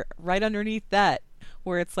scheming layer right underneath that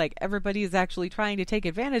where it's like everybody is actually trying to take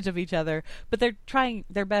advantage of each other, but they're trying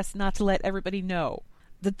their best not to let everybody know.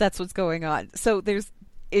 that's what's going on. So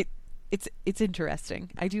it's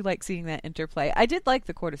interesting. I do like seeing that interplay. I did like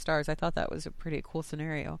the Court of Stars. I thought that was a pretty cool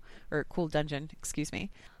scenario, or cool dungeon, excuse me.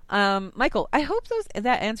 Michael, I hope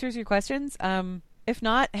that answers your questions. If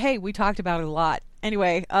not, hey, we talked about it a lot.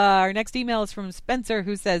 Anyway, our next email is from Spencer,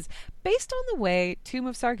 who says, based on the way Tomb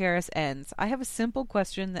of Sargeras ends, I have a simple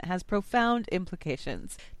question that has profound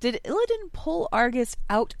implications. Did Illidan pull Argus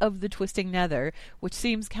out of the Twisting Nether, which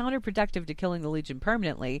seems counterproductive to killing the Legion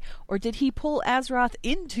permanently, or did he pull Azeroth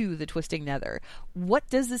into the Twisting Nether? What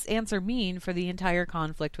does this answer mean for the entire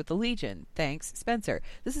conflict with the Legion? Thanks, Spencer.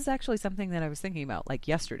 This is actually something that I was thinking about, like,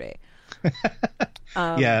 yesterday.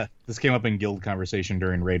 Yeah, this came up in guild conversation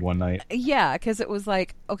during raid one night. Yeah, because it was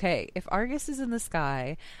like, okay, if Argus is in the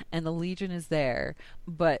sky and the Legion is there,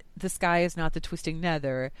 but the sky is not the Twisting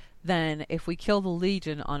Nether, then if we kill the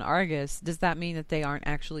Legion on Argus, does that mean that they aren't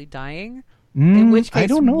actually dying? In which case, I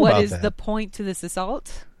don't know what about is that. the point to this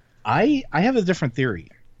assault? I have a different theory.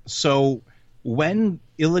 So when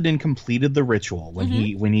Illidan completed the ritual, when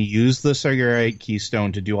he used the Sargerite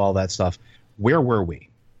keystone to do all that stuff, where were we?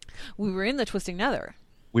 We were in the Twisting Nether.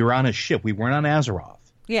 We were on a ship. We weren't on Azeroth.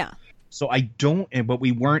 Yeah. So but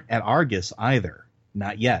we weren't at Argus either.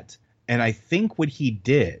 Not yet. And I think what he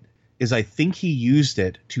did is I think he used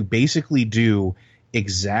it to basically do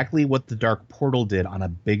exactly what the Dark Portal did on a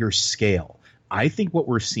bigger scale. I think what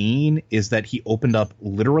we're seeing is that he opened up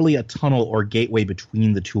literally a tunnel or gateway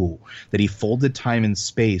between the two, that he folded time and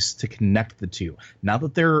space to connect the two. Not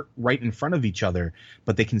that they're right in front of each other,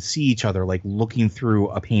 but they can see each other like looking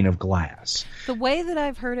through a pane of glass. The way that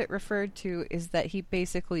I've heard it referred to is that he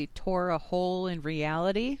basically tore a hole in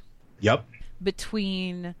reality. Yep.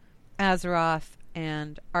 Between Azeroth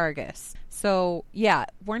and Argus. So, yeah,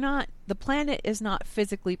 the planet is not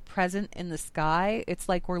physically present in the sky. It's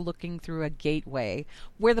like we're looking through a gateway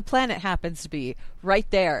where the planet happens to be right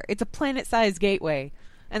there. It's a planet-sized gateway,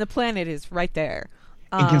 and the planet is right there.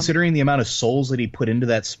 And considering the amount of souls that he put into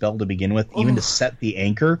that spell to begin with, even to set the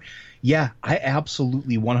anchor, yeah, I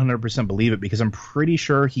absolutely 100% believe it, because I'm pretty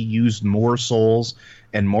sure he used more souls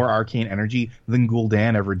and more arcane energy than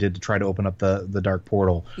Gul'dan ever did to try to open up the Dark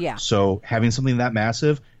Portal. Yeah. So having something that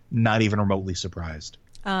massive, not even remotely surprised.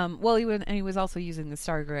 Well, he was also using the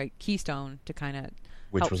Stargrite Keystone to kind of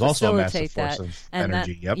Which help was also a massive facilitate force that. of And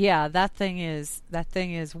energy. Yep. Yeah, that thing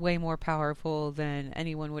is way more powerful than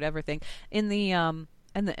anyone would ever think. In the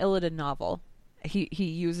Illidan novel, he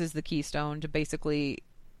uses the Keystone to basically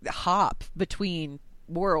hop between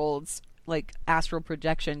worlds, like astral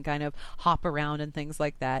projection, kind of hop around and things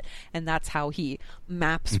like that. And that's how he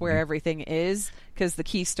maps where everything is, because the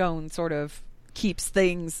Keystone sort of keeps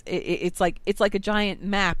things. It's like a giant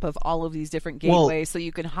map of all of these different gateways, so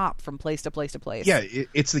you can hop from place to place to place. Yeah,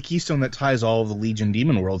 it's the keystone that ties all of the Legion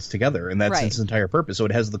demon worlds together, and that's its entire purpose. So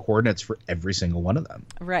it has the coordinates for every single one of them.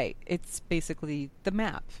 Right. It's basically the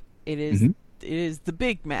map. It is the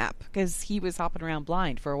big map, because he was hopping around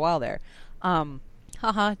blind for a while there.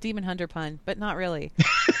 Haha, Demon Hunter pun, but not really.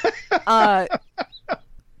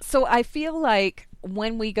 So I feel like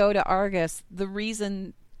when we go to Argus, the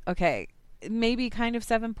reason, okay, maybe kind of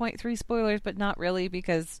 7.3 spoilers, but not really,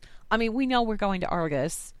 because, I mean, we know we're going to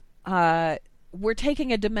Argus. We're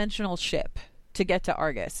taking a dimensional ship to get to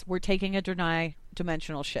Argus. We're taking a Draenei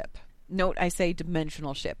dimensional ship. Note, I say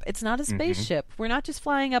dimensional ship. It's not a spaceship. We're not just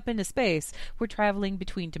flying up into space. We're traveling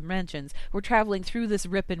between dimensions. We're traveling through this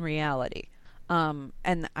rip in reality.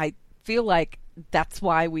 And I feel like that's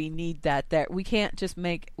why we need that there. We can't just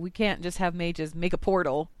have mages make a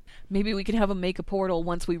portal. Maybe we can have them make a portal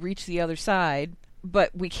once we reach the other side,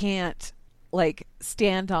 but we can't, like,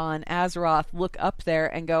 stand on Azeroth, look up there,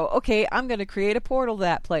 and go, okay, I'm going to create a portal to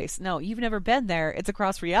that place. No, you've never been there. It's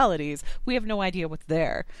across realities. We have no idea what's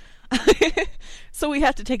there. So we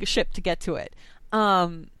have to take a ship to get to it.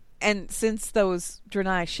 And since those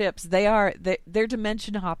Draenei ships, they're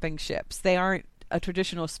dimension hopping ships. They aren't a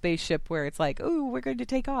traditional spaceship where it's like, oh, we're going to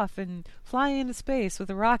take off and fly into space with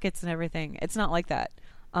the rockets and everything. It's not like that.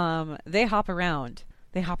 They hop around.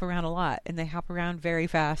 They hop around a lot, and they hop around very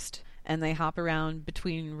fast, and they hop around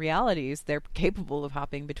between realities. They're capable of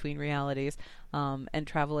hopping between realities, and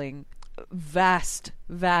traveling vast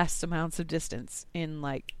amounts of distance in,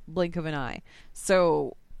 like, blink of an eye.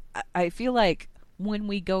 So I feel like when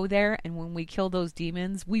we go there and when we kill those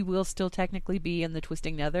demons, we will still technically be in the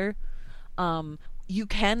Twisting Nether. You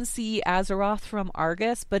can see Azeroth from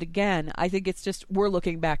Argus, but again, I think it's just we're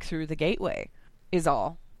looking back through the gateway is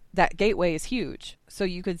all. That gateway is huge. So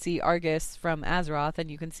you can see Argus from Azeroth,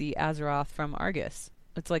 and you can see Azeroth from Argus.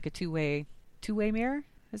 It's like a two-way mirror?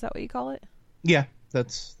 Is that what you call it? Yeah,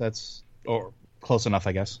 that's or close enough,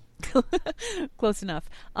 I guess. Close enough.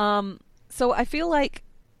 So I feel like,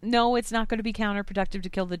 no, it's not going to be counterproductive to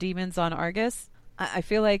kill the demons on Argus. I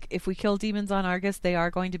feel like if we kill demons on Argus, they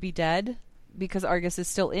are going to be dead because Argus is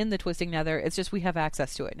still in the Twisting Nether. It's just we have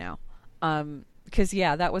access to it now. Because,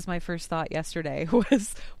 yeah, that was my first thought yesterday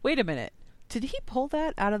was, wait a minute. Did he pull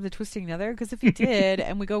that out of the Twisting Nether? Because if he did,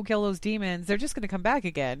 and we go kill those demons, they're just going to come back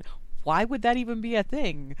again. Why would that even be a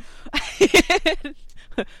thing?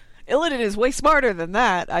 Illidan is way smarter than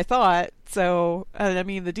that, I thought. So, I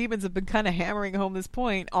mean, the demons have been kind of hammering home this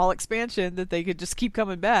point, all expansion, that they could just keep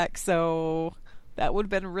coming back. So, that would have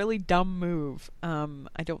been a really dumb move.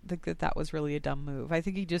 I don't think that was really a dumb move. I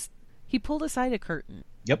think he pulled aside a curtain.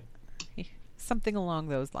 Yep. Something along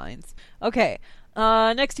those lines. Okay.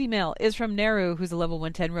 Next email is from Neru, who's a level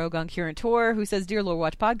 110 rogue on Current Tour, who says, Dear Lore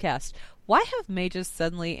Watch Podcast, why have mages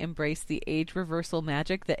suddenly embraced the age reversal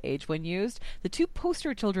magic that age when used? The two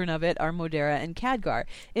poster children of it are Modera and Khadgar.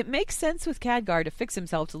 It makes sense with Khadgar to fix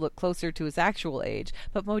himself to look closer to his actual age,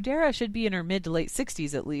 but Modera should be in her mid to late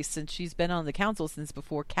 60s at least, since she's been on the council since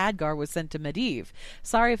before Khadgar was sent to Maiev.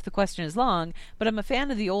 Sorry if the question is long, but I'm a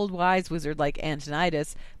fan of the old wise wizard like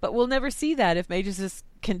Antonidas, but we'll never see that if mages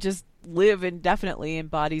can just live indefinitely in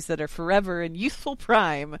bodies that are forever in youthful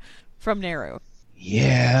prime. From Neru.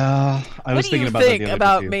 Yeah, I was thinking about that. What do you think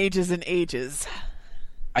about mages and ages?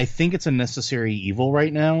 I think it's a necessary evil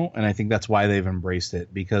right now, and I think that's why they've embraced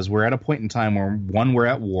it, because we're at a point in time where, one, we're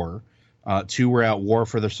at war, two, we're at war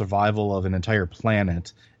for the survival of an entire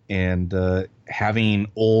planet, and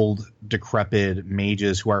having old, decrepit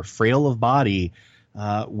mages who are frail of body,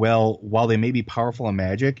 well, while they may be powerful in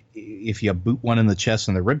magic, if you boot one in the chest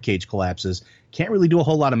and the ribcage collapses, can't really do a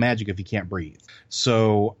whole lot of magic if you can't breathe.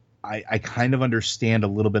 So I kind of understand a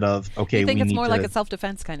little bit of, okay, you think it's more like a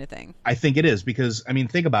self-defense kind of thing? I think it is, because, I mean,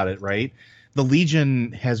 think about it, right? The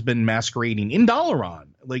Legion has been masquerading in Dalaran.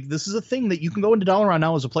 Like, this is a thing that you can go into Dalaran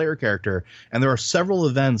now as a player character, and there are several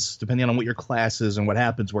events, depending on what your class is and what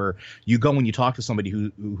happens, where you go and you talk to somebody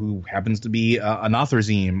who happens to be an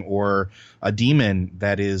Authorzeme or a demon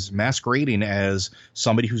that is masquerading as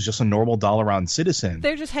somebody who's just a normal Dalaran citizen.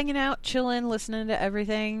 They're just hanging out, chilling, listening to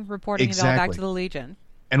everything, reporting it all back to the Legion.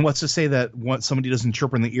 And what's to say that once somebody doesn't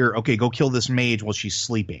chirp in the ear, okay, go kill this mage while she's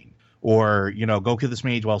sleeping. Or, go kill this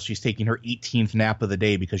mage while she's taking her 18th nap of the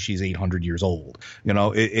day because she's 800 years old. When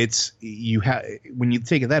you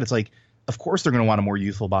take it that, it's like, of course they're going to want a more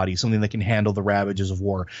youthful body, something that can handle the ravages of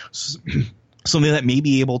war, something that may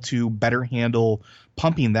be able to better handle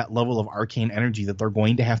pumping that level of arcane energy that they're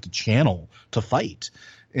going to have to channel to fight.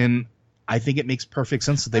 And I think it makes perfect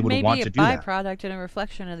sense that they would want to do that. Maybe a byproduct and a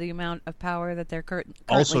reflection of the amount of power that they're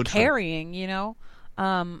currently carrying,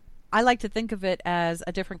 I like to think of it as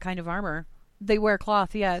a different kind of armor. They wear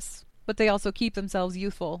cloth, yes, but they also keep themselves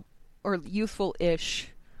youthful, or youthful-ish.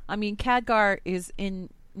 I mean, Khadgar is in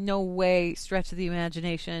no way, stretch of the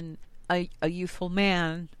imagination, a youthful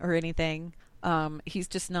man or anything. He's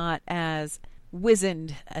just not as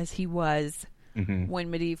wizened as he was when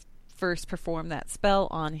Maiev first performed that spell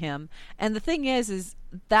on him. And the thing is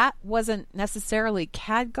that wasn't necessarily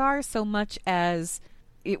Khadgar so much as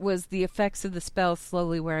it was the effects of the spell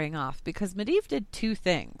slowly wearing off, because Maiev did two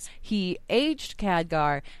things. He aged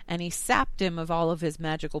Khadgar, and he sapped him of all of his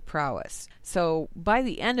magical prowess. So by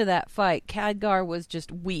the end of that fight, Khadgar was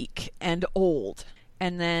just weak and old.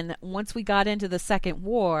 And then once we got into the Second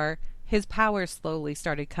War, his power slowly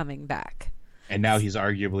started coming back. And now he's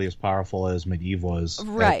arguably as powerful as Maiev was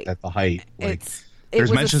at the height.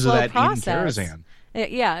 There's mentions of that process. even Karazhan.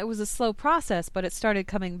 It was a slow process, but it started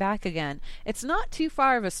coming back again. It's not too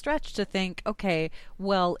far of a stretch to think, okay,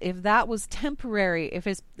 well, if that was temporary, if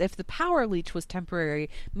the power leech was temporary,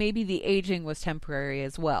 maybe the aging was temporary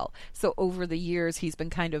as well. So over the years, he's been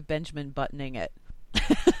kind of Benjamin buttoning it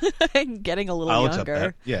and getting a little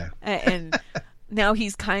younger. Yeah. And now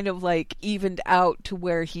he's kind of like evened out to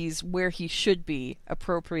where he should be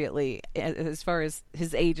appropriately as far as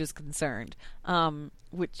his age is concerned.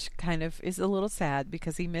 Which kind of is a little sad,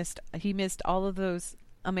 because he missed all of those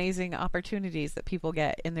amazing opportunities that people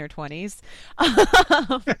get in their 20s.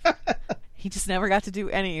 He just never got to do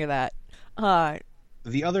any of that.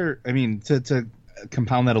 The other, I mean, to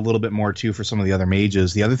compound that a little bit more too for some of the other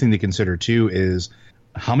mages, the other thing to consider too is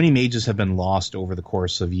how many mages have been lost over the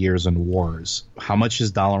course of years and wars? How much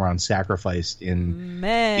has Dalaran sacrificed in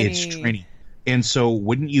its training? And so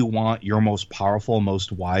wouldn't you want your most powerful,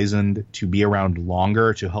 most wizened to be around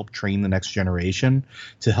longer to help train the next generation,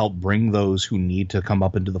 to help bring those who need to come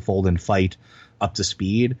up into the fold and fight up to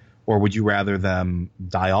speed? Or would you rather them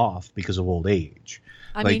die off because of old age?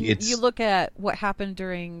 I mean, you look at what happened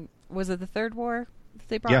during, was it the Third War?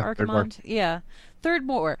 They brought Yeah, third war. Archimonde. Yeah. Third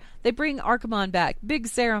war. They bring Archimonde back. Big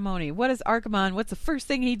ceremony. What is Archimonde? What's the first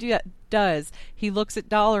thing he does? He looks at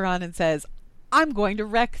Dalaran and says, I'm going to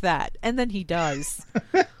wreck that. And then he does.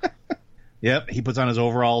 Yep, he puts on his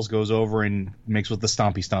overalls, goes over and makes with the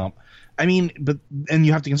stompy stomp. I mean, and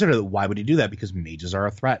you have to consider that why would he do that? Because mages are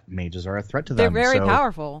a threat. Mages are a threat to them. They're very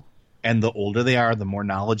powerful. And the older they are, the more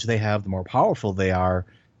knowledge they have, the more powerful they are,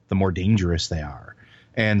 the more dangerous they are.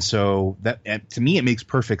 And so that, to me, it makes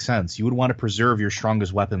perfect sense. You would want to preserve your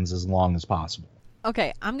strongest weapons as long as possible.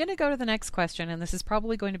 Okay, I'm going to go to the next question, and this is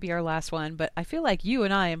probably going to be our last one, but I feel like you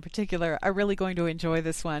and I in particular are really going to enjoy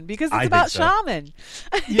this one because it's about shaman.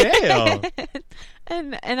 Yeah.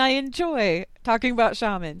 and I enjoy talking about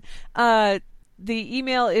shaman. The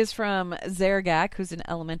email is from Zergak, who's an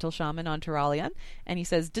elemental shaman on Turalian, and he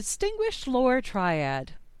says, Distinguished Lore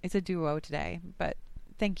Triad. It's a duo today, but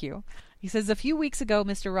thank you. He says, a few weeks ago,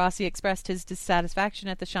 Mr. Rossi expressed his dissatisfaction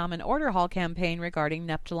at the Shaman Order Hall campaign regarding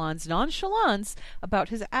Neptulon's nonchalance about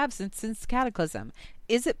his absence since Cataclysm.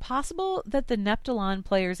 Is it possible that the Neptulon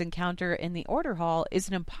players encounter in the Order Hall is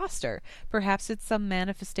an imposter? Perhaps it's some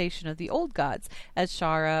manifestation of the old gods,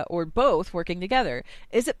 Azshara, or both working together.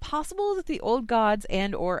 Is it possible that the old gods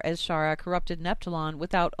and or Azshara corrupted Neptulon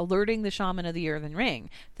without alerting the Shaman of the Earthen Ring?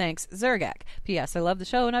 Thanks, Zergak. P.S. I love the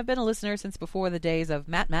show, and I've been a listener since before the days of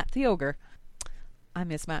Matt the Ogre. I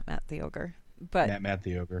miss Matt the Ogre. But Matt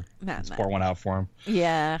the Ogre. Let's pour one out for him.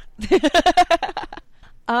 Yeah.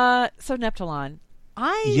 So Neptulon.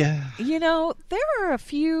 You know, there are a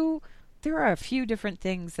few different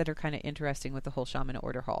things that are kind of interesting with the whole Shaman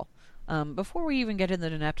Order Hall. Before we even get into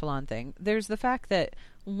the Neptulon thing, there's the fact that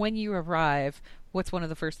when you arrive, what's one of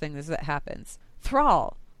the first things that happens?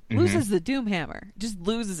 Thrall loses the Doomhammer. Just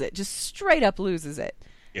loses it. Just straight up loses it.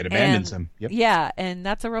 It abandons him. Yep. Yeah, and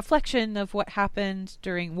that's a reflection of what happened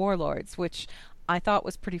during Warlords, which I thought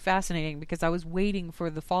was pretty fascinating because I was waiting for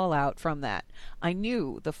the fallout from that. I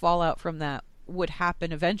knew the fallout from that would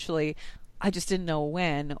happen eventually. I just didn't know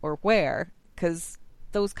when or where, because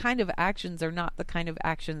those kind of actions are not the kind of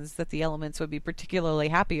actions that the elements would be particularly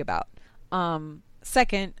happy about.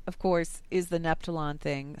 Second, of course, is the Neptulon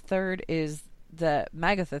thing. Third is the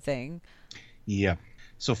Magatha thing. Yeah.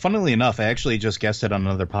 So funnily enough, I actually just guested on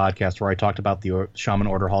another podcast where I talked about the Shaman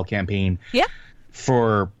Order Hall campaign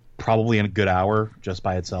for probably a good hour just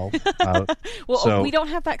by itself. Well, we don't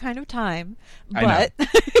have that kind of time. But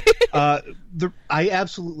I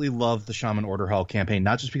absolutely love the Shaman Order Hall campaign,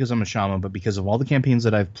 not just because I'm a shaman, but because of all the campaigns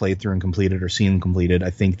that I've played through and completed or seen completed.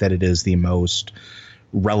 I think that it is the most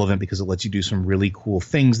relevant because it lets you do some really cool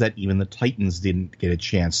things that even the Titans didn't get a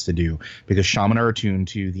chance to do, because shaman are attuned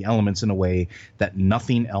to the elements in a way that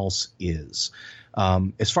nothing else is.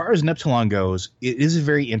 As far as Neptulon goes, it is a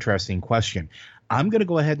very interesting question. I'm going to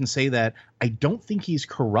go ahead and say that I don't think he's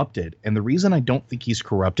corrupted. And the reason I don't think he's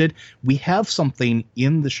corrupted, we have something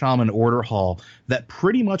in the Shaman Order Hall that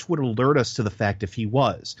pretty much would alert us to the fact if he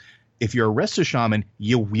was. If you're a Resta Shaman,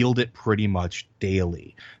 you wield it pretty much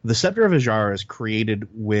daily. The Scepter of Azshara is created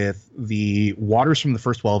with the waters from the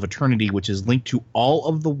First Well of Eternity, which is linked to all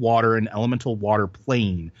of the water and elemental water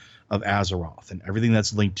plane of Azeroth and everything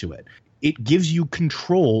that's linked to it. It gives you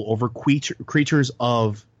control over creatures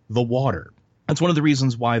of the water. That's one of the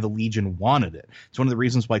reasons why the Legion wanted it. It's one of the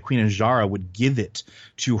reasons why Queen Azshara would give it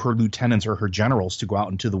to her lieutenants or her generals to go out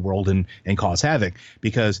into the world and cause havoc.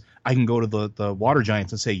 Because I can go to the water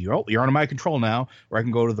giants and say, you're under my control now. Or I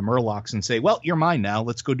can go to the Murlocs and say, well, you're mine now.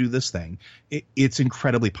 Let's go do this thing. It's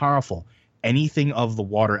incredibly powerful. Anything of the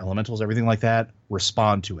water elementals, everything like that,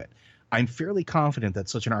 respond to it. I'm fairly confident that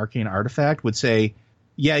such an arcane artifact would say,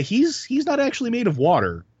 yeah, he's not actually made of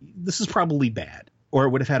water. This is probably bad. Or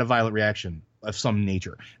it would have had a violent reaction of some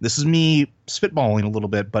nature. This is me spitballing a little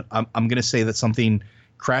bit, but I'm going to say that something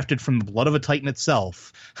crafted from the blood of a Titan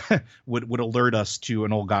itself would alert us to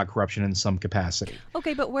an old god corruption in some capacity.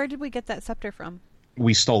 Okay, but where did we get that scepter from?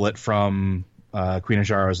 We stole it from Queen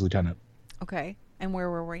Azshara's lieutenant. Okay, and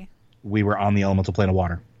where were we? We were on the elemental plane of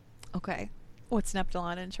water. Okay. What's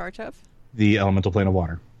Neptulon in charge of? The elemental plane of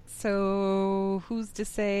water. So who's to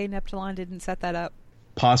say Neptulon didn't set that up?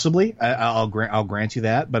 Possibly. I'll grant you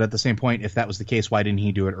that. But at the same point, if that was the case, why didn't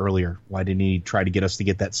he do it earlier? Why didn't he try to get us to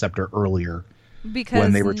get that scepter earlier? Because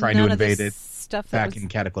when they were trying to invade it back in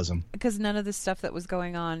Cataclysm. Because none of the stuff that was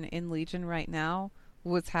going on in Legion right now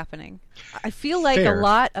was happening. I feel like Fair. a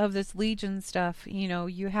lot of this Legion stuff,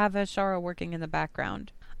 you have Azshara working in the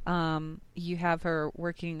background. You have her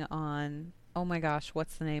working on... Oh my gosh,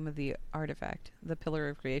 what's the name of the artifact? The Pillar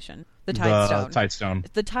of Creation. The Tidestone. Tidestone.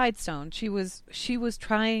 The Tidestone. She was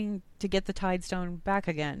trying to get the Tidestone back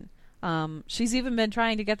again. She's even been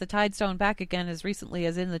trying to get the Tidestone back again as recently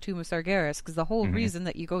as in the Tomb of Sargeras, because the whole reason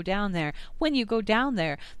that you go down there, when you go down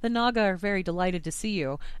there, the Naga are very delighted to see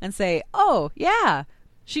you and say, "Oh, yeah,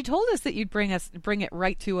 she told us that you'd bring it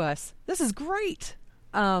right to us. This is great."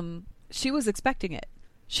 She was expecting it.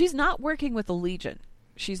 She's not working with the Legion.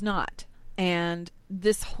 She's not. And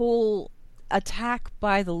this whole attack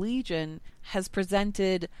by the Legion has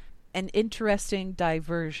presented an interesting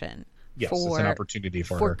diversion. Yes, it's an opportunity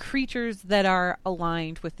for her. Creatures that are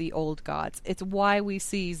aligned with the old gods. It's why we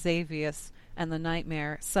see Xavius and the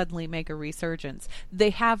Nightmare suddenly make a resurgence.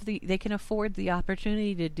 They can afford the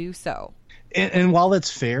opportunity to do so. And while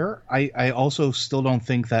that's fair, I also still don't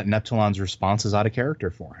think that Neptulon's response is out of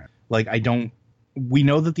character for him. Like, we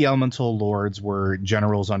know that the Elemental Lords were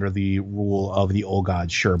generals under the rule of the old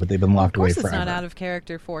gods, sure, but they've been locked away forever. Of course it's not out of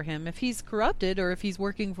character for him. If he's corrupted or if he's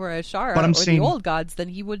working for Ashara the old gods, then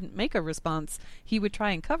he wouldn't make a response. He would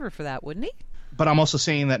try and cover for that, wouldn't he? But I'm also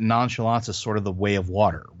saying that nonchalance is sort of the way of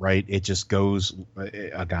water, right? It just goes,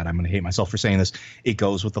 oh God, I'm going to hate myself for saying this. It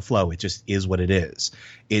goes with the flow. It just is what it is.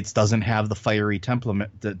 It doesn't have the fiery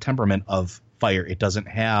temperament of fire. It doesn't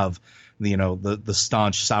have the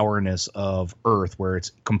staunch sourness of earth where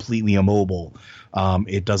it's completely immobile.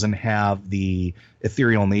 It doesn't have the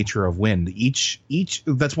ethereal nature of wind. Each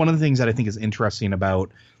that's one of the things that I think is interesting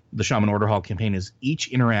about the Shaman Order Hall campaign is each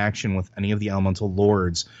interaction with any of the elemental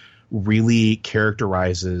lords really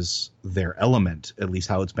characterizes their element, at least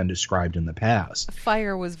how it's been described in the past.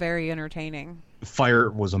 Fire was very entertaining. Fire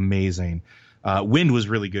was amazing. Wind was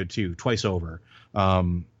really good too, twice over.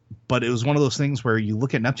 But it was one of those things where you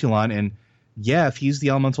look at Neptulon and, yeah, if he's the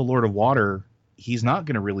elemental lord of water, he's not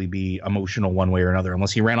going to really be emotional one way or another,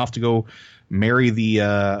 unless he ran off to go marry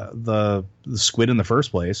the squid in the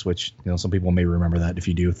first place, which, some people may remember that. If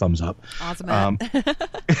you do, thumbs up. Awesome.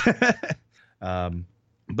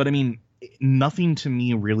 But I mean, nothing to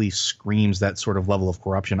me really screams that sort of level of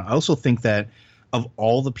corruption. I also think that of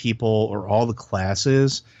all the people or all the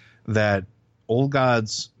classes that old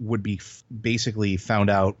gods would be basically found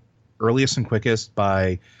out earliest and quickest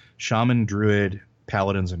by shaman, druid,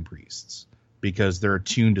 paladins, and priests, because they're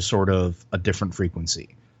attuned to sort of a different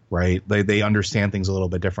frequency, right? They understand things a little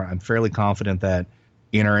bit different. I'm fairly confident that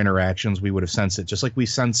in our interactions, we would have sensed it, just like we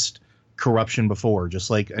sensed corruption before,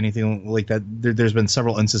 just like anything like that. There's been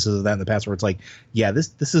several instances of that in the past where it's like, yeah,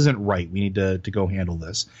 this isn't right. We need to go handle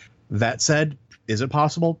this. That said, is it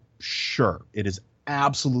possible? Sure. It is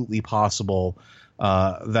absolutely possible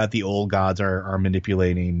that the old gods are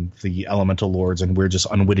manipulating the elemental lords and we're just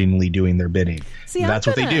unwittingly doing their bidding. See, that's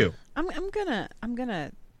what they do. I'm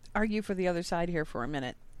gonna argue for the other side here for a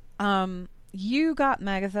minute. You got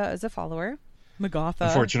Magatha as a follower. Magatha.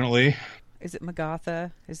 Unfortunately. Is it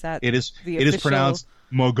Magatha? Is that it is? The it is pronounced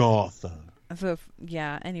Magatha.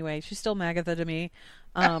 Yeah. Anyway, she's still Magatha to me.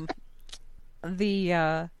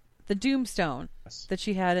 The Doomstone that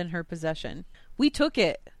she had in her possession. We took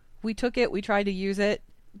it. We tried to use it.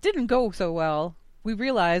 Didn't go so well. We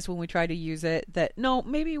realized when we tried to use it that, no,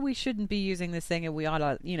 maybe we shouldn't be using this thing and we ought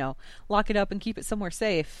to, lock it up and keep it somewhere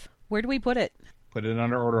safe. Where do we put it? Put it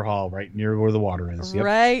under Order Hall, right near where the water is. Yep.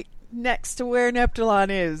 Right next to where Neptulon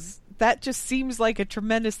is. That just seems like a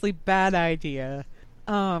tremendously bad idea.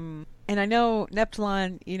 And I know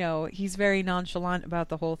Neptulon, he's very nonchalant about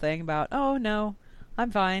the whole thing about, oh, no, I'm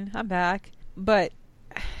fine, I'm back. But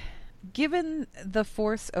given the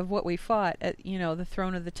force of what we fought at, the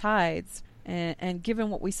Throne of the Tides, and given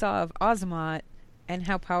what we saw of Azamat and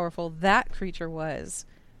how powerful that creature was,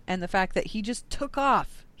 and the fact that he just took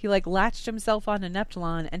off. He latched himself onto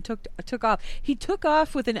Neptulon and took off. He took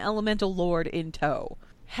off with an elemental lord in tow.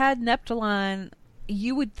 Had Neptulon,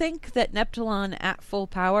 you would think that Neptulon at full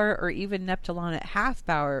power or even Neptulon at half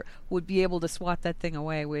power would be able to swat that thing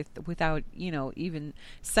away without, even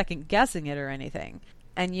second guessing it or anything.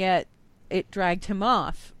 And yet it dragged him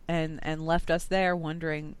off and left us there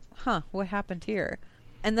wondering, what happened here?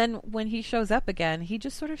 And then when he shows up again, he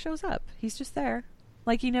just sort of shows up. He's just there.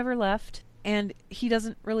 Like he never left. And he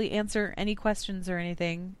doesn't really answer any questions or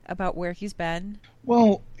anything about where he's been.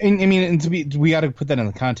 Well, we got to put that in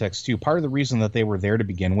the context too. Part of the reason that they were there to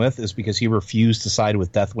begin with is because he refused to side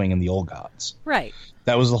with Deathwing and the old gods. Right.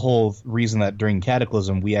 That was the whole reason that during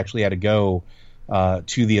Cataclysm we actually had to go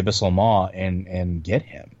to the Abyssal Maw and get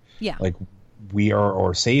him. Yeah.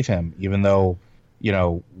 Or save him, even though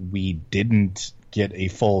we didn't get a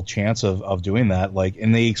full chance of doing that.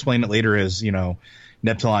 And they explain it later as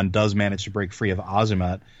Neptulon does manage to break free of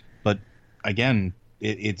Azamat, but again,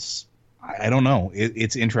 it's I don't know.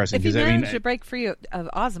 It's interesting. If he managed to break free of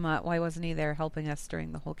Azamat, why wasn't he there helping us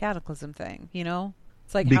during the whole Cataclysm thing?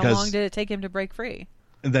 It's like, how long did it take him to break free?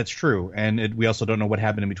 That's true, and we also don't know what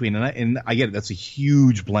happened in between. And I get it. That's a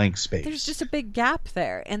huge blank space. There's just a big gap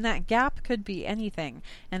there, and that gap could be anything.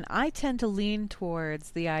 And I tend to lean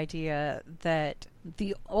towards the idea that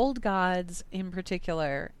the old gods, in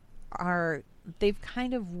particular, they've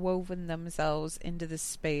kind of woven themselves into this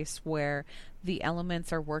space where the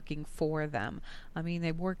elements are working for them. I mean,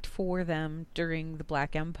 they worked for them during the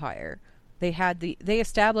Black Empire. They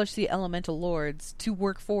established the elemental lords to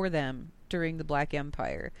work for them during the Black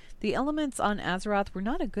Empire. The elements on Azeroth were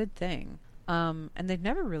not a good thing. And they've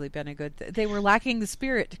never really been a good thing. They were lacking the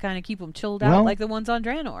spirit to kind of keep them chilled out like the ones on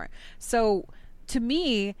Draenor. So, to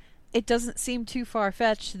me, it doesn't seem too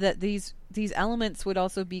far-fetched that these elements would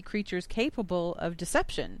also be creatures capable of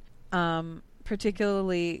deception.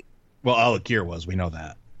 Particularly... Well, Alakir was. We know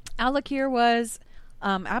that. Alakir was...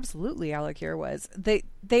 absolutely, Alakir was.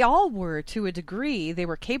 They all were, to a degree. They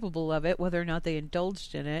were capable of it. Whether or not they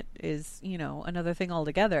indulged in it is, another thing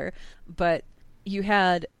altogether. But you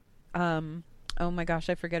had, oh my gosh,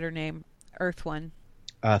 I forget her name. Earth one.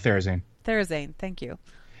 Therazane. Therazane, thank you.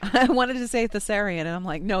 I wanted to say Thessarian, and I'm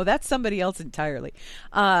like, no, that's somebody else entirely.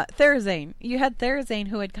 Therazane. You had Therazane,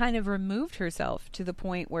 who had kind of removed herself to the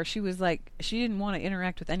point where she was like, she didn't want to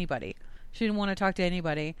interact with anybody. She didn't want to talk to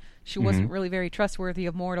anybody. She wasn't really very trustworthy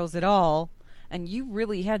of mortals at all. And you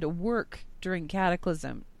really had to work during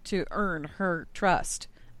Cataclysm to earn her trust.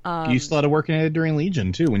 You still had to work in it during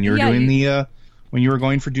Legion, too. When you were doing when you were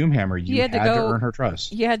going for Doomhammer, you had to earn her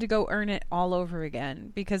trust. You had to go earn it all over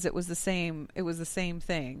again because it was the same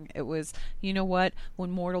thing. It was, you know what?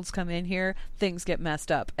 When mortals come in here, things get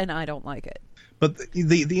messed up, and I don't like it. But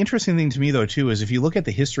the interesting thing to me, though, too, is if you look at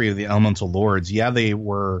the history of the Elemental Lords, they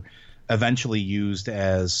were eventually used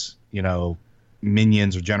as,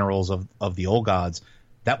 minions or generals of the old gods.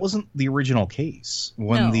 That wasn't the original case.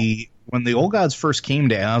 When the old gods first came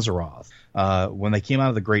to Azeroth, when they came out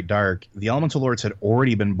of the Great Dark, the Elemental Lords had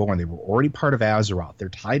already been born. They were already part of Azeroth. They're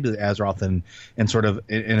tied to Azeroth in sort of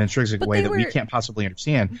an intrinsic way that we can't possibly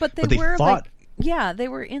understand. But they fought. They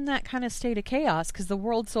were in that kind of state of chaos because the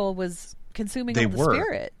World Soul was consuming all the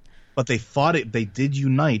spirit. But they fought it. They did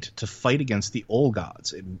unite to fight against the old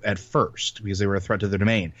gods at first because they were a threat to their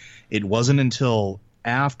domain. It wasn't until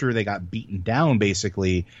after they got beaten down,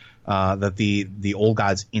 basically, that the old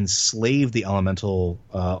gods enslaved the elemental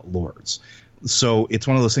lords. So it's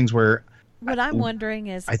one of those things where what I'm wondering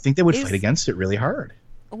is, I think they would fight against it really hard.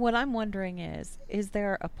 What I'm wondering is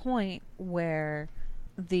there a point where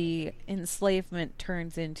the enslavement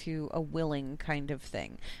turns into a willing kind of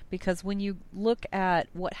thing? Because when you look at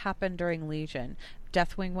what happened during Legion,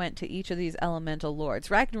 Deathwing went to each of these elemental lords.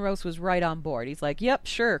 Ragnaros was right on board. He's like, yep,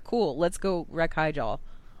 sure, cool, let's go wreck Hyjal.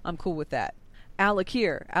 I'm cool with that.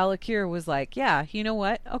 Alakir was like, yeah, you know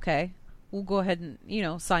what? Okay, we'll go ahead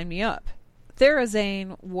and, sign me up.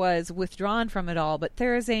 Therazane was withdrawn from it all, but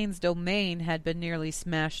Therazane's domain had been nearly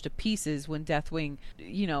smashed to pieces when Deathwing,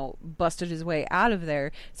 busted his way out of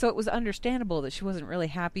there. So it was understandable that she wasn't really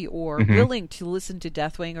happy or willing to listen to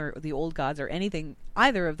Deathwing or the old gods or anything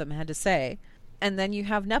either of them had to say. And then you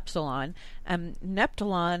have Neptulon, and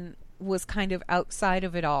Neptulon was kind of outside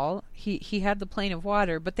of it all. He had the plane of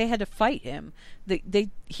water, but they had to fight him.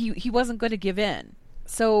 He wasn't going to give in.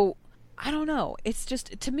 So I don't know. It's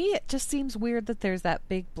just, to me, it just seems weird that there's that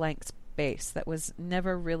big blank space that was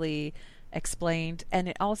never really explained. And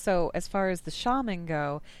it also, as far as the shaman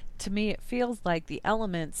go, to me it feels like the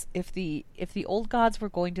elements, if the old gods were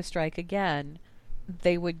going to strike again,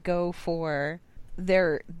 they would go for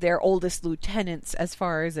their oldest lieutenants as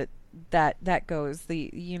far as that goes,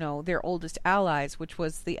 their oldest allies, which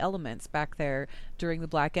was the elements back there during the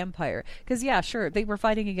Black Empire. Because sure, they were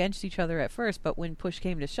fighting against each other at first, but when push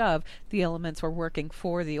came to shove, the elements were working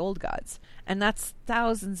for the old gods. And that's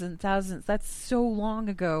thousands and thousands, that's so long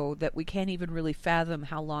ago that we can't even really fathom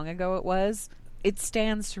how long ago it was. It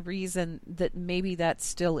stands to reason that maybe that's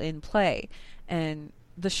still in play. And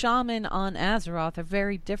the shaman on Azeroth are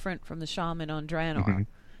very different from the shaman on Draenor.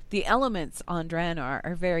 The elements on Draenor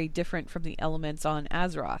are very different from the elements on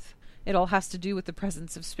Azeroth. It all has to do with the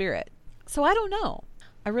presence of spirit. So I don't know.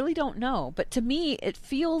 I really don't know. But to me, it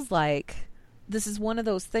feels like this is one of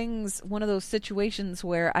those things, one of those situations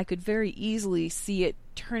where I could very easily see it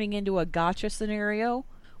turning into a gotcha scenario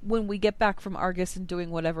when we get back from Argus and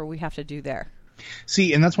doing whatever we have to do there.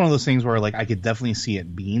 See, and that's one of those things where, I could definitely see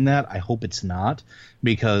it being that. I hope it's not,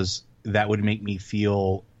 because that would make me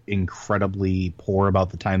feel incredibly poor about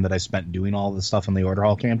the time that I spent doing all the stuff in the Order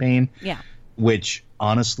Hall campaign. Yeah. Which,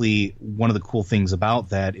 honestly, one of the cool things about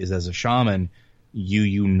that is, as a shaman, you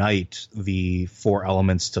unite the four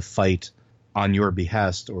elements to fight on your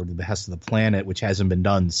behest or the behest of the planet, which hasn't been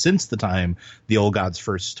done since the time the old gods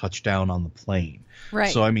first touched down on the plane.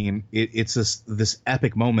 Right. So I mean, it's this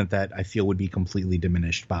epic moment that I feel would be completely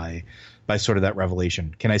diminished by sort of that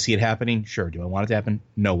revelation. Can I see it happening? Sure. Do I want it to happen?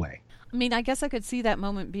 No way. I mean, I guess I could see that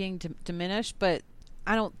moment being diminished, but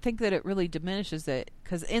I don't think that it really diminishes it,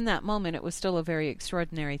 because in that moment it was still a very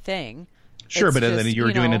extraordinary thing. Sure, It's but just, then you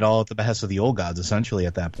were doing it all at the behest of the old gods, essentially,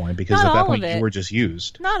 at that point, because Not at that all point of it. you were just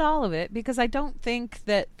used. Not all of it, because I don't think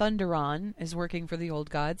that Thunderon is working for the old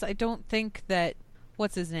gods. I don't think that,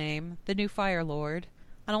 what's his name, the new Fire Lord,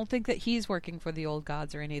 I don't think that he's working for the old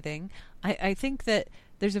gods or anything. I think that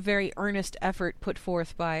there's a very earnest effort put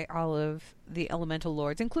forth by all of the elemental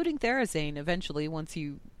lords, including Therazane, eventually, once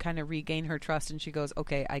you kind of regain her trust and she goes,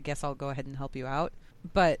 okay, I guess I'll go ahead and help you out.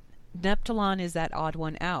 But Neptulon is that odd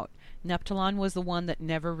one out. Neptulon was the one that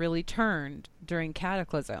never really turned during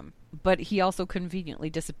Cataclysm, but he also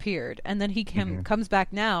conveniently disappeared. And then he comes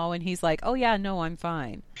back now, and he's like, "Oh yeah, no, I'm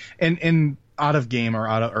fine." And out of game or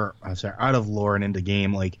out of lore and into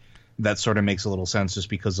game, like that sort of makes a little sense just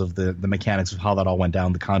because of the mechanics of how that all went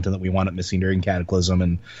down, the content that we wound up missing during Cataclysm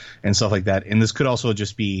and stuff like that. And this could also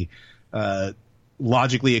just be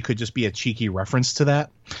logically, it could just be a cheeky reference to that.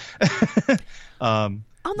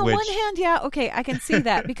 On the one hand, yeah, okay, I can see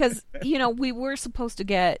that because, we were supposed to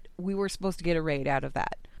get a raid out of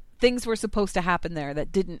that. Things were supposed to happen there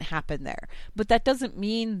that didn't happen there. But that doesn't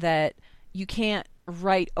mean that you can't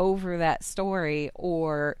write over that story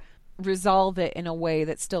or resolve it in a way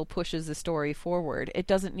that still pushes the story forward. It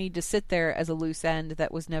doesn't need to sit there as a loose end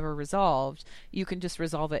that was never resolved. You can just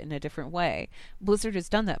resolve it in a different way. Blizzard has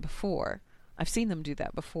done that before. I've seen them do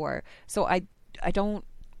that before. So I don't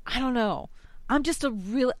know. I'm just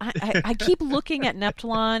I keep looking at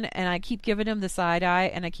Neptulon and I keep giving him the side eye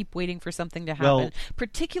and I keep waiting for something to happen.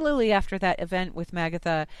 Particularly after that event with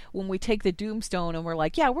Magatha when we take the Doomstone and we're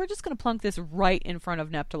like, yeah, we're just going to plunk this right in front of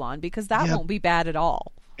Neptulon because that won't be bad at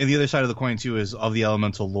all. And the other side of the coin too is of the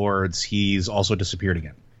elemental lords, he's also disappeared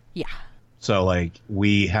again. Yeah. So like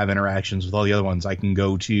we have interactions with all the other ones. I can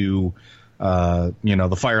go to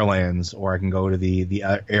the Firelands, or I can go to the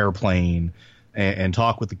airplane and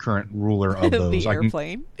talk with the current ruler of those. The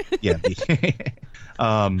airplane. Yeah.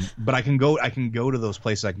 But I can go to those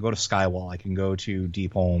places. I can go to Skywall. I can go to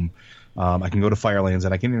Deepholm. I can go to Firelands,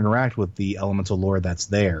 and I can interact with the elemental lord that's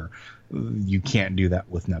there. You can't do that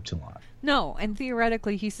with Neptulon. No, and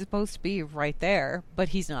theoretically he's supposed to be right there, but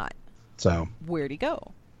he's not. So where'd he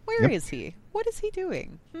go? Where is he? What is he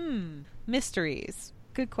doing? Mysteries.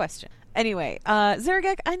 Good question. Anyway,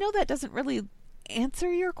 Zergek, I know that doesn't really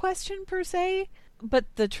answer your question per se, but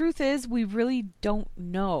the truth is we really don't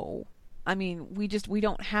know. I mean, we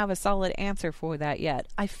don't have a solid answer for that yet.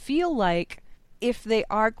 I feel like if they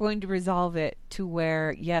are going to resolve it to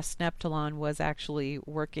where, yes, Neptulon was actually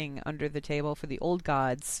working under the table for the old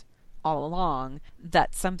gods all along,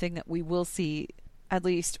 that's something that we will see at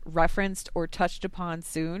least referenced or touched upon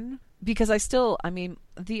soon. Because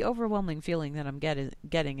the overwhelming feeling that I'm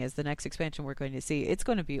getting is the next expansion we're going to see, it's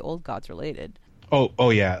going to be old gods related. Oh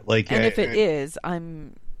yeah. And if it is,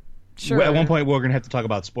 I'm sure. At one point, we're going to have to talk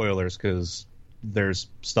about spoilers because there's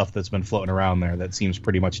stuff that's been floating around there that seems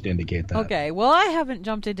pretty much to indicate that. Okay, well, I haven't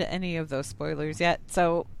jumped into any of those spoilers yet,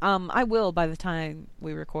 so I will by the time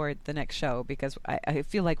we record the next show, because I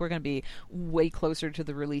feel like we're going to be way closer to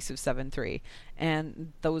the release of 7.3,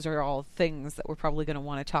 and those are all things that we're probably going to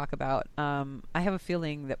want to talk about. I have a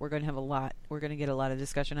feeling that we're going to get a lot of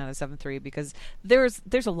discussion out of 7.3, because there's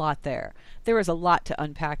a lot there. There is a lot to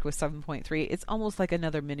unpack with 7.3. It's almost like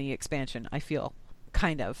another mini expansion, I feel,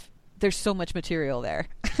 kind of. There's so much material there.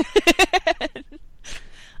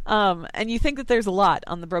 And you think that there's a lot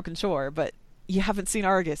on the Broken Shore, but you haven't seen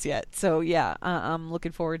Argus yet. So yeah, I'm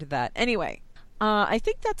looking forward to that. Anyway, I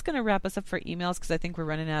think that's going to wrap us up for emails, because I think we're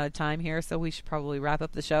running out of time here, so we should probably wrap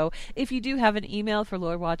up the show. If you do have an email for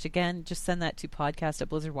Lore Watch, again, just send that to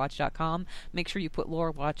podcast@blizzardwatch.com. Make sure you put Lore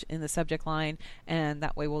Watch in the subject line, and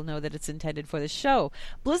that way we'll know that it's intended for the show.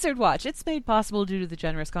 Blizzard Watch, it's made possible due to the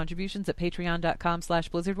generous contributions at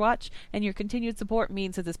patreon.com/blizzardwatch, and your continued support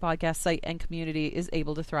means that this podcast site and community is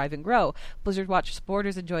able to thrive and grow. Blizzard Watch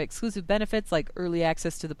supporters enjoy exclusive benefits like early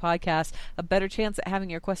access to the podcast, a better chance at having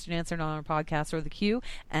your question answered on our podcast sponsor of the queue,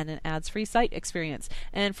 and an ads-free site experience.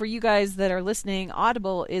 And for you guys that are listening,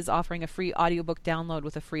 Audible is offering a free audiobook download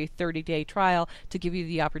with a free 30-day trial to give you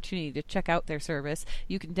the opportunity to check out their service.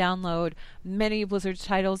 You can download many of Blizzard's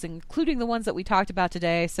titles, including the ones that we talked about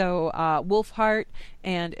today. So Wolfheart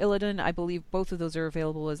and Illidan, I believe both of those are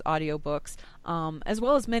available as audiobooks, as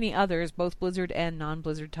well as many others, both Blizzard and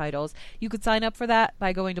non-Blizzard titles. You could sign up for that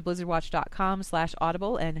by going to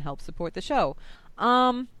blizzardwatch.com/audible and help support the show.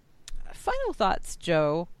 Final thoughts,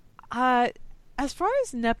 Joe. As far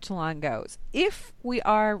as Neptulon goes, if we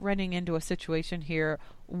are running into a situation here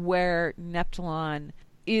where Neptulon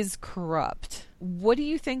is corrupt, what do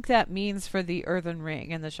you think that means for the Earthen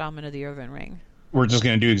Ring and the Shaman of the Earthen Ring? We're just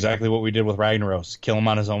going to do exactly what we did with Ragnaros. Kill him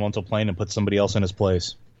on his elemental plane and put somebody else in his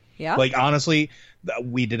place. Yeah. Like, honestly,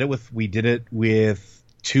 we did it with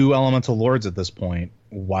 2 elemental lords at this point.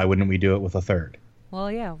 Why wouldn't we do it with a third?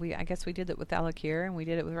 Well, yeah, I guess we did it with Alakir and we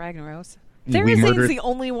did it with Ragnaros. Therazine's the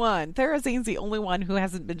only one. Therazine's the only one who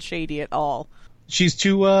hasn't been shady at all. She's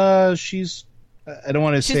too, she's, I don't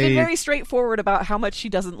want to say... She's been very straightforward about how much she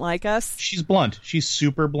doesn't like us. She's blunt. She's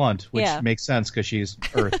super blunt, which makes sense because she's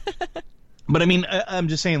Earth. But I mean, I'm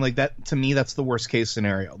just saying, like, that, to me, that's the worst case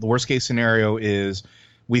scenario. The worst case scenario is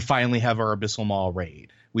we finally have our Abyssal Maw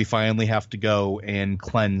raid. We finally have to go and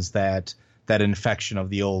cleanse that infection of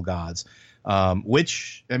the old gods.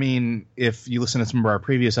 Which, I mean, if you listen to some of our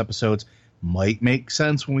previous episodes, might make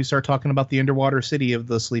sense when we start talking about the underwater city of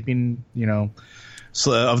the sleeping,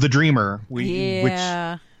 of the Dreamer.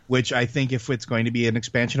 Which I think if it's going to be an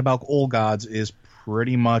expansion about old gods is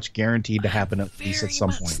pretty much guaranteed to happen at least at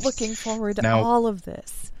some point. Looking forward to all of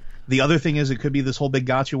this. The other thing is it could be this whole big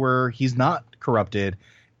gotcha where he's not corrupted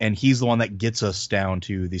and he's the one that gets us down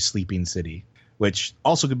to the sleeping city, which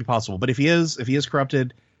also could be possible. But if he is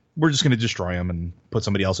corrupted, we're just going to destroy him and put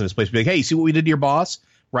somebody else in his place. Be like, hey, see what we did to your boss?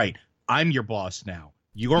 Right. I'm your boss now.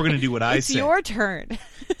 You're going to do what I say. It's your turn.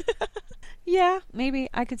 Yeah, maybe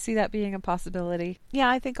I could see that being a possibility. Yeah,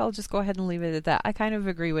 I think I'll just go ahead and leave it at that. I kind of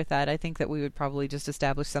agree with that. I think that we would probably just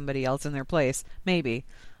establish somebody else in their place. Maybe.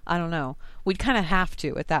 I don't know. We'd kind of have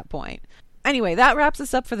to at that point. Anyway, that wraps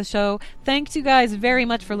us up for the show. Thanks you guys very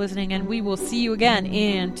much for listening, and we will see you again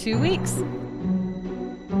in 2 weeks.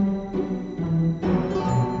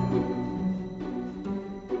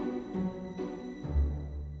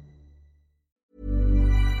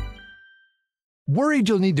 Worried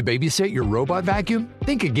you'll need to babysit your robot vacuum?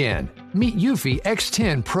 Think again. Meet Eufy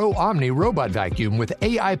X10 Pro Omni Robot Vacuum with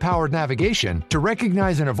AI-powered navigation to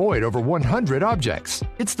recognize and avoid over 100 objects.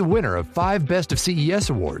 It's the winner of 5 Best of CES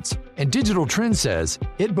awards. And Digital Trends says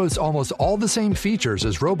it boasts almost all the same features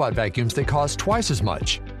as robot vacuums that cost twice as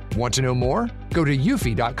much. Want to know more? Go to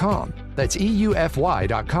eufy.com. That's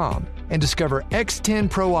EUFY.com. And discover X10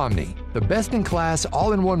 Pro Omni, the best-in-class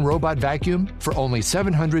all-in-one robot vacuum for only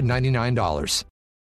 $799.